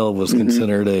fryer oil was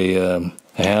considered a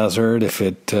hazard if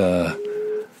it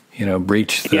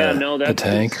breached the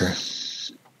tank or.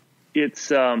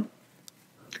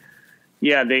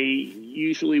 They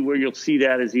usually where you'll see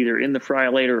that is either in the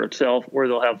fryolator itself, or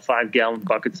they'll have 5-gallon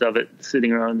buckets of it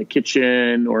sitting around in the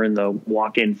kitchen or in the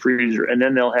walk-in freezer, and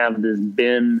then they'll have this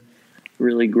bin,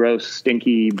 really gross,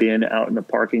 stinky bin out in the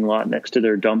parking lot next to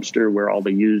their dumpster where all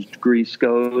the used grease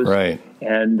goes. Right.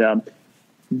 And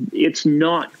it's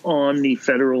not on the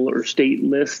federal or state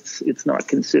lists. It's not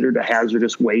considered a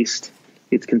hazardous waste.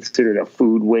 It's considered a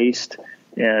food waste.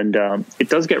 And it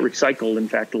does get recycled. In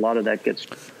fact, a lot of that gets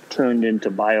turned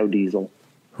into biodiesel.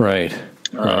 Right.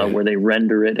 Where they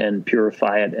render it and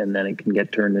purify it, and then it can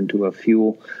get turned into a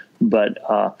fuel. But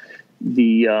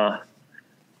the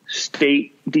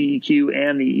state DEQ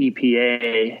and the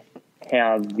EPA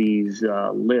have these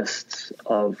lists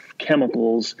of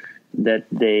chemicals that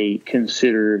they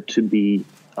consider to be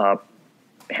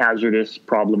hazardous,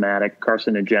 problematic,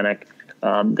 carcinogenic.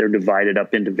 They're divided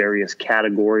up into various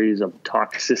categories of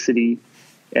toxicity.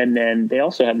 And then they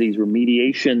also have these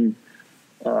remediation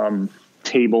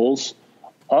tables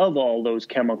of all those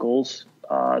chemicals.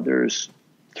 There's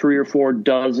 3 or 4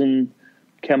 dozen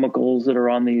chemicals that are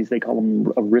on these. They call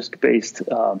them risk-based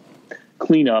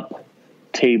cleanup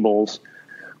tables,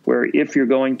 where if you're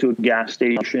going to a gas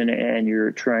station and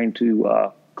you're trying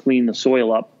to clean the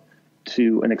soil up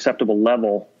to an acceptable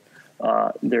level,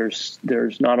 there's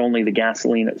not only the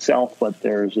gasoline itself, but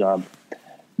there's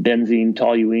benzene,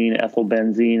 toluene,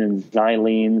 ethylbenzene, and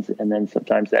xylenes, and then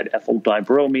sometimes that ethyl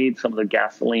dibromide, some of the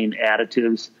gasoline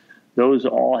additives. Those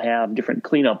all have different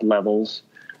cleanup levels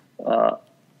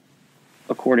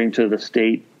according to the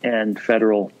state and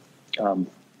federal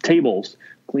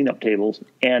cleanup tables,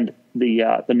 and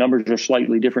the numbers are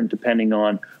slightly different depending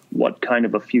on what kind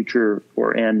of a future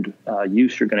or end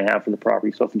use you're going to have for the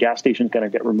property. So if a gas station is going to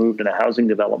get removed and a housing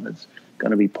development's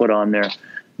going to be put on there,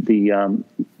 the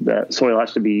soil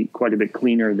has to be quite a bit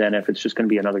cleaner than if it's just going to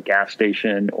be another gas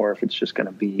station or if it's just going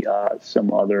to be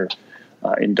some other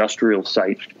industrial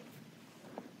site.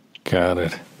 Got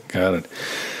it.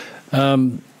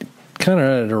 Kind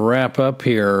of to wrap up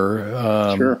here.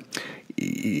 Sure.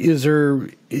 Is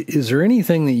there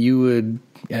anything that you would?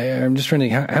 I'm just trying to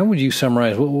think. How would you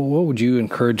summarize? What would you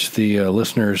encourage the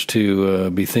listeners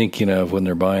to be thinking of when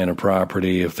they're buying a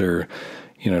property? If they're,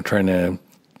 trying to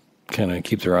kind of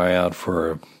keep their eye out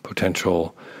for a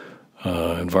potential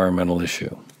environmental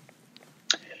issue.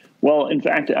 Well, in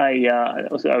fact, I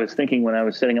was thinking when I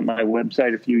was setting up my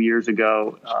website a few years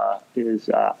ago, how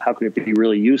could it be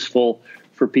really useful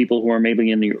for people who are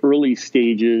maybe in the early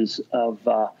stages of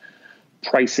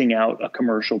pricing out a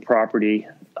commercial property.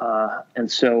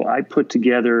 And so I put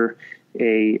together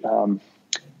a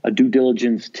due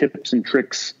diligence tips and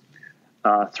tricks,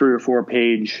 3 or 4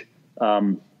 page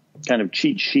kind of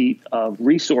cheat sheet of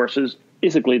resources,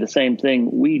 basically the same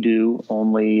thing we do,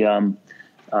 only in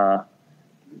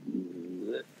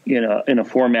a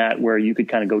format where you could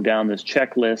kind of go down this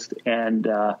checklist and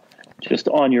just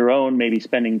on your own, maybe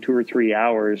spending 2 or 3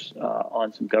 hours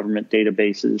on some government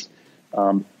databases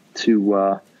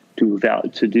to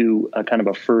do a kind of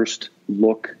a first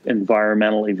look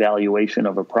environmental evaluation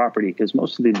of a property, because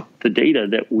most of the data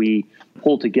that we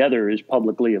pull together is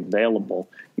publicly available.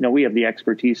 We have the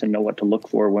expertise and know what to look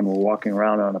for when we're walking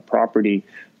around on a property,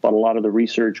 but a lot of the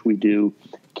research we do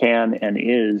can and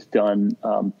is done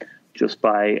just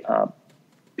by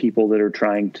people that are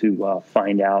trying to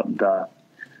find out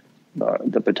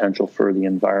the potential for the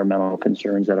environmental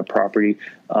concerns at a property.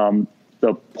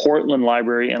 The Portland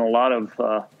Library and a lot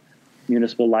of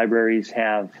municipal libraries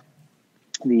have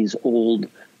these old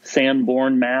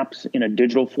Sanborn maps in a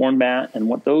digital format, and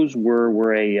what those were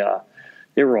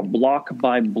they were a block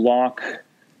by block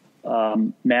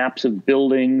maps of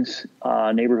buildings,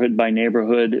 neighborhood by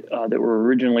neighborhood, that were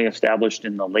originally established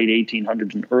in the late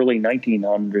 1800s and early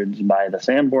 1900s by the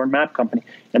Sanborn Map Company.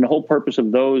 And the whole purpose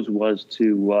of those was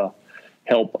to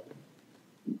help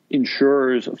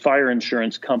insurers, fire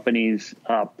insurance companies,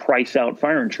 price out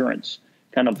fire insurance,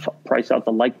 kind of price out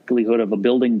the likelihood of a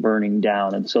building burning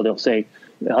down. And so they'll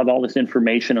have all this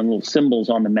information and little symbols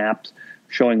on the maps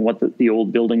showing what the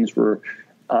old buildings were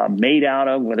made out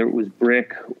of, whether it was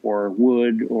brick or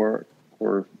wood or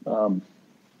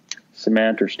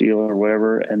cement or steel or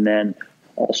whatever, and then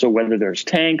also whether there's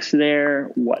tanks there,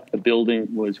 what the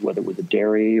building was, whether it was a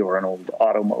dairy or an old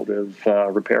automotive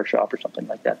repair shop or something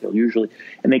like that.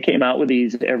 And they came out with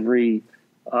these every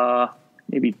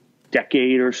maybe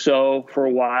decade or so for a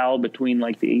while between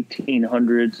like the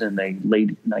 1800s and the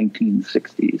late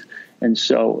 1960s. And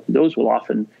so those will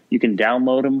often, you can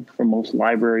download them from most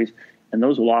libraries, and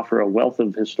those will offer a wealth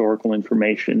of historical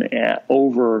information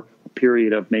over a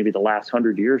period of maybe the last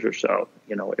 100 years or so,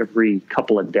 every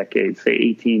couple of decades, say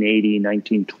 1880,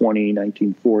 1920,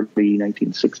 1940,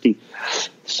 1960.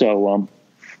 So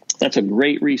that's a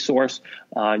great resource.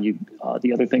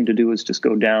 The other thing to do is just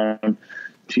go down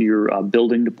to your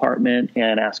building department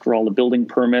and ask for all the building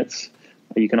permits.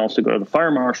 You can also go to the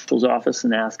fire marshal's office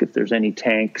and ask if there's any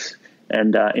tanks.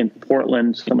 And in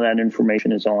Portland, some of that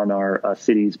information is on our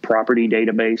city's property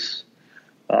database.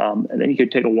 And then you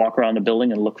could take a walk around the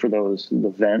building and look for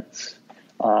the vents.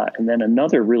 And then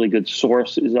another really good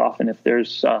source is often if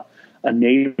there's a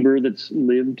neighbor that's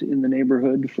lived in the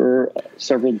neighborhood for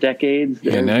several decades.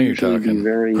 Yeah, now you're talking. Be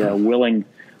very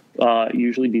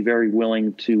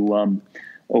willing to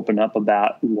open up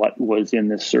about what was in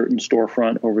this certain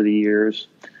storefront over the years.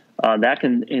 That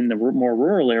can, in the more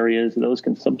rural areas, those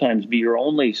can sometimes be your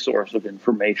only source of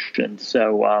information.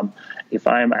 So if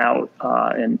I'm out,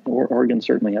 and Oregon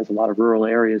certainly has a lot of rural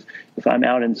areas, if I'm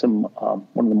out in one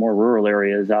of the more rural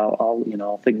areas,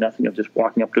 I'll think nothing of just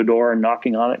walking up to a door and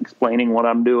knocking on it, explaining what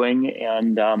I'm doing,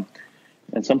 and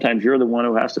sometimes you're the one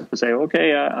who has to say,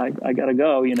 okay, I got to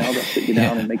go. They'll sit you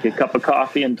down and make you a cup of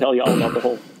coffee and tell you all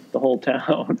about the whole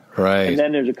town. Right. And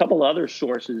then there's a couple other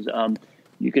sources.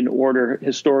 You can order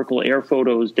historical air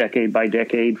photos decade by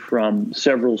decade from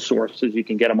several sources. You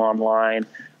can get them online.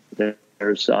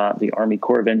 There's the Army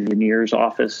Corps of Engineers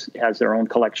office has their own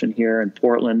collection here in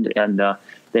Portland, and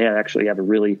they actually have a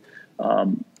really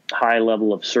high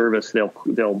level of service.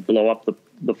 They'll blow up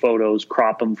the photos,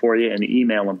 crop them for you, and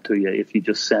email them to you if you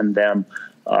just send them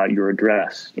your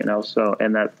address. So,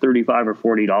 and that's $35 or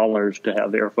 $40 to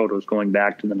have air photos going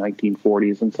back to the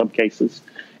 1940s in some cases.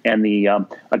 And a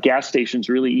gas station's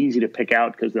really easy to pick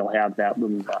out because they'll have that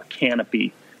little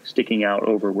canopy sticking out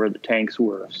over where the tanks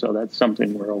were. So that's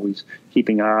something we're always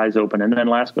keeping our eyes open. And then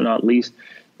last but not least,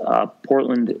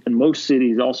 Portland and most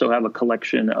cities also have a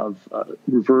collection of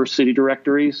reverse city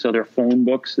directories. So they're phone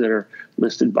books that are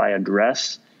listed by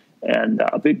address. And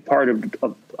a big part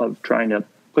of trying to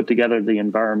put together the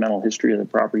environmental history of the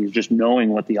property is just knowing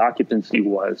what the occupancy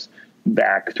was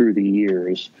back through the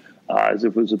years. As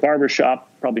if it was a barber shop,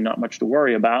 probably not much to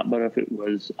worry about. But if it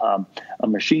was a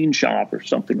machine shop or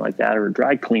something like that, or a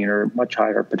dry cleaner, much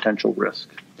higher potential risk.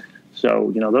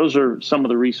 So, those are some of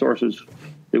the resources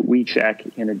that we check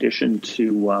in addition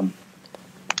to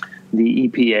the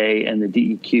EPA and the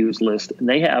DEQ's list. And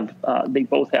they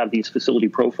both have these facility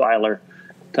profiler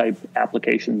type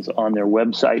applications on their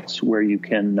websites where you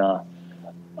can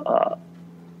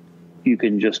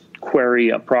just query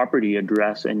a property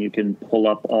address and you can pull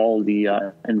up all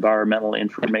the environmental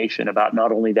information about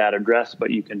not only that address, but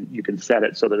you can set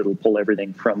it so that it'll pull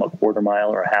everything from a quarter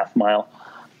mile or a half mile.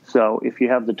 So if you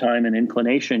have the time and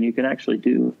inclination, you can actually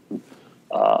do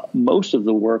most of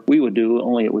the work we would do,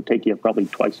 only it would take you probably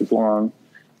twice as long,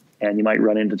 and you might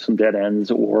run into some dead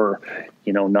ends or,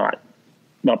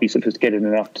 not be sophisticated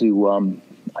enough to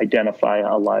identify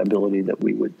a liability that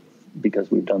we would,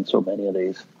 because we've done so many of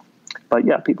these. But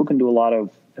yeah, people can do a lot of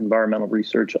environmental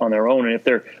research on their own. And if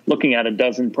they're looking at a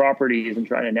dozen properties and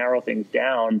trying to narrow things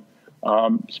down,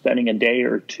 spending a day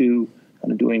or two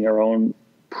kind of doing their own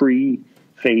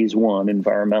pre-phase one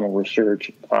environmental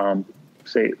research,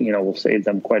 will save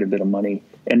them quite a bit of money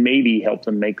and maybe help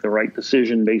them make the right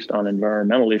decision based on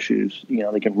environmental issues.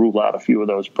 They can rule out a few of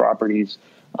those properties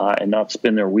and not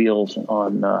spin their wheels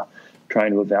on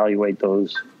trying to evaluate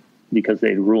those, because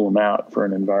they rule them out for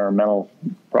an environmental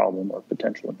problem or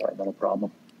potential environmental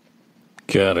problem.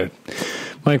 Got it.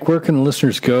 Mike, where can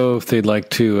listeners go if they'd like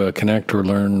to connect or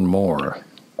learn more?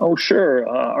 Oh, sure.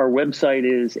 Our website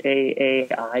is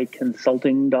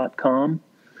aaiconsulting.com,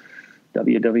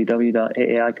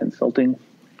 www.aaiconsulting.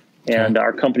 And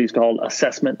our company's called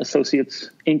Assessment Associates,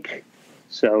 Inc.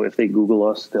 So if they Google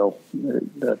us, the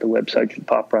website should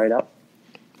pop right up.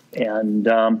 And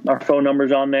our phone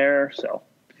number's on there, so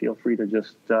feel free to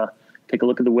just take a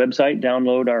look at the website,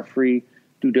 download our free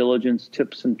due diligence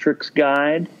tips and tricks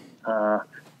guide,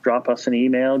 drop us an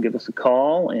email, give us a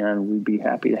call, and we'd be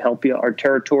happy to help you. Our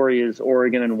territory is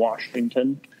Oregon and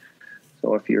Washington.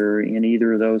 So if you're in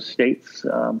either of those states,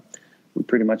 we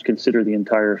pretty much consider the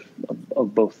entire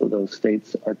of both of those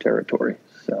states our territory.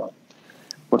 So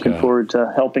looking forward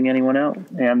to helping anyone out.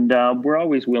 And we're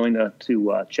always willing to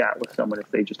chat with someone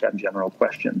if they just have general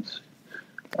questions.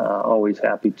 Always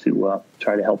happy to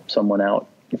try to help someone out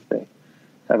if they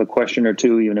have a question or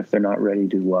two, even if they're not ready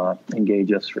to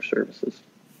engage us for services.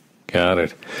 Got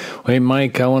it. Well, hey,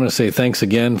 Mike, I want to say thanks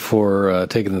again for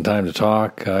taking the time to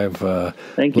talk. Thank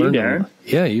you, Darren.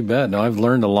 Yeah, you bet. No, I've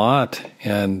learned a lot,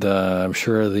 and I'm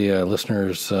sure the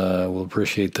listeners will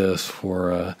appreciate this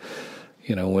for,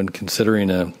 when considering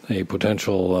a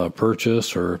potential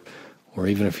purchase or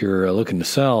even if you're looking to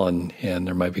sell and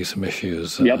there might be some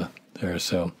issues there.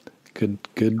 So good.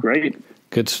 Great.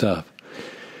 Good stuff.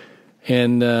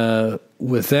 And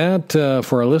with that,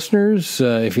 for our listeners,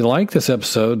 if you like this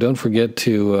episode, don't forget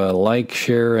to like,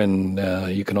 share, and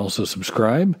you can also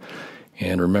subscribe.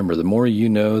 And remember, the more you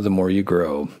know, the more you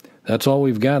grow. That's all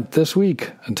we've got this week.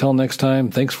 Until next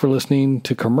time, thanks for listening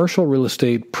to Commercial Real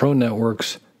Estate Pro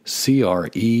Network's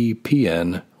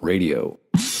CREPN Radio.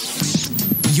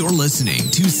 You're listening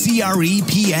to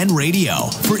CREPN Radio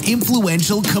for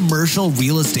influential commercial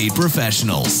real estate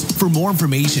professionals. For more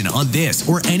information on this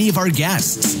or any of our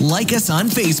guests, like us on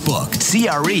Facebook,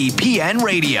 CREPN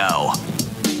Radio.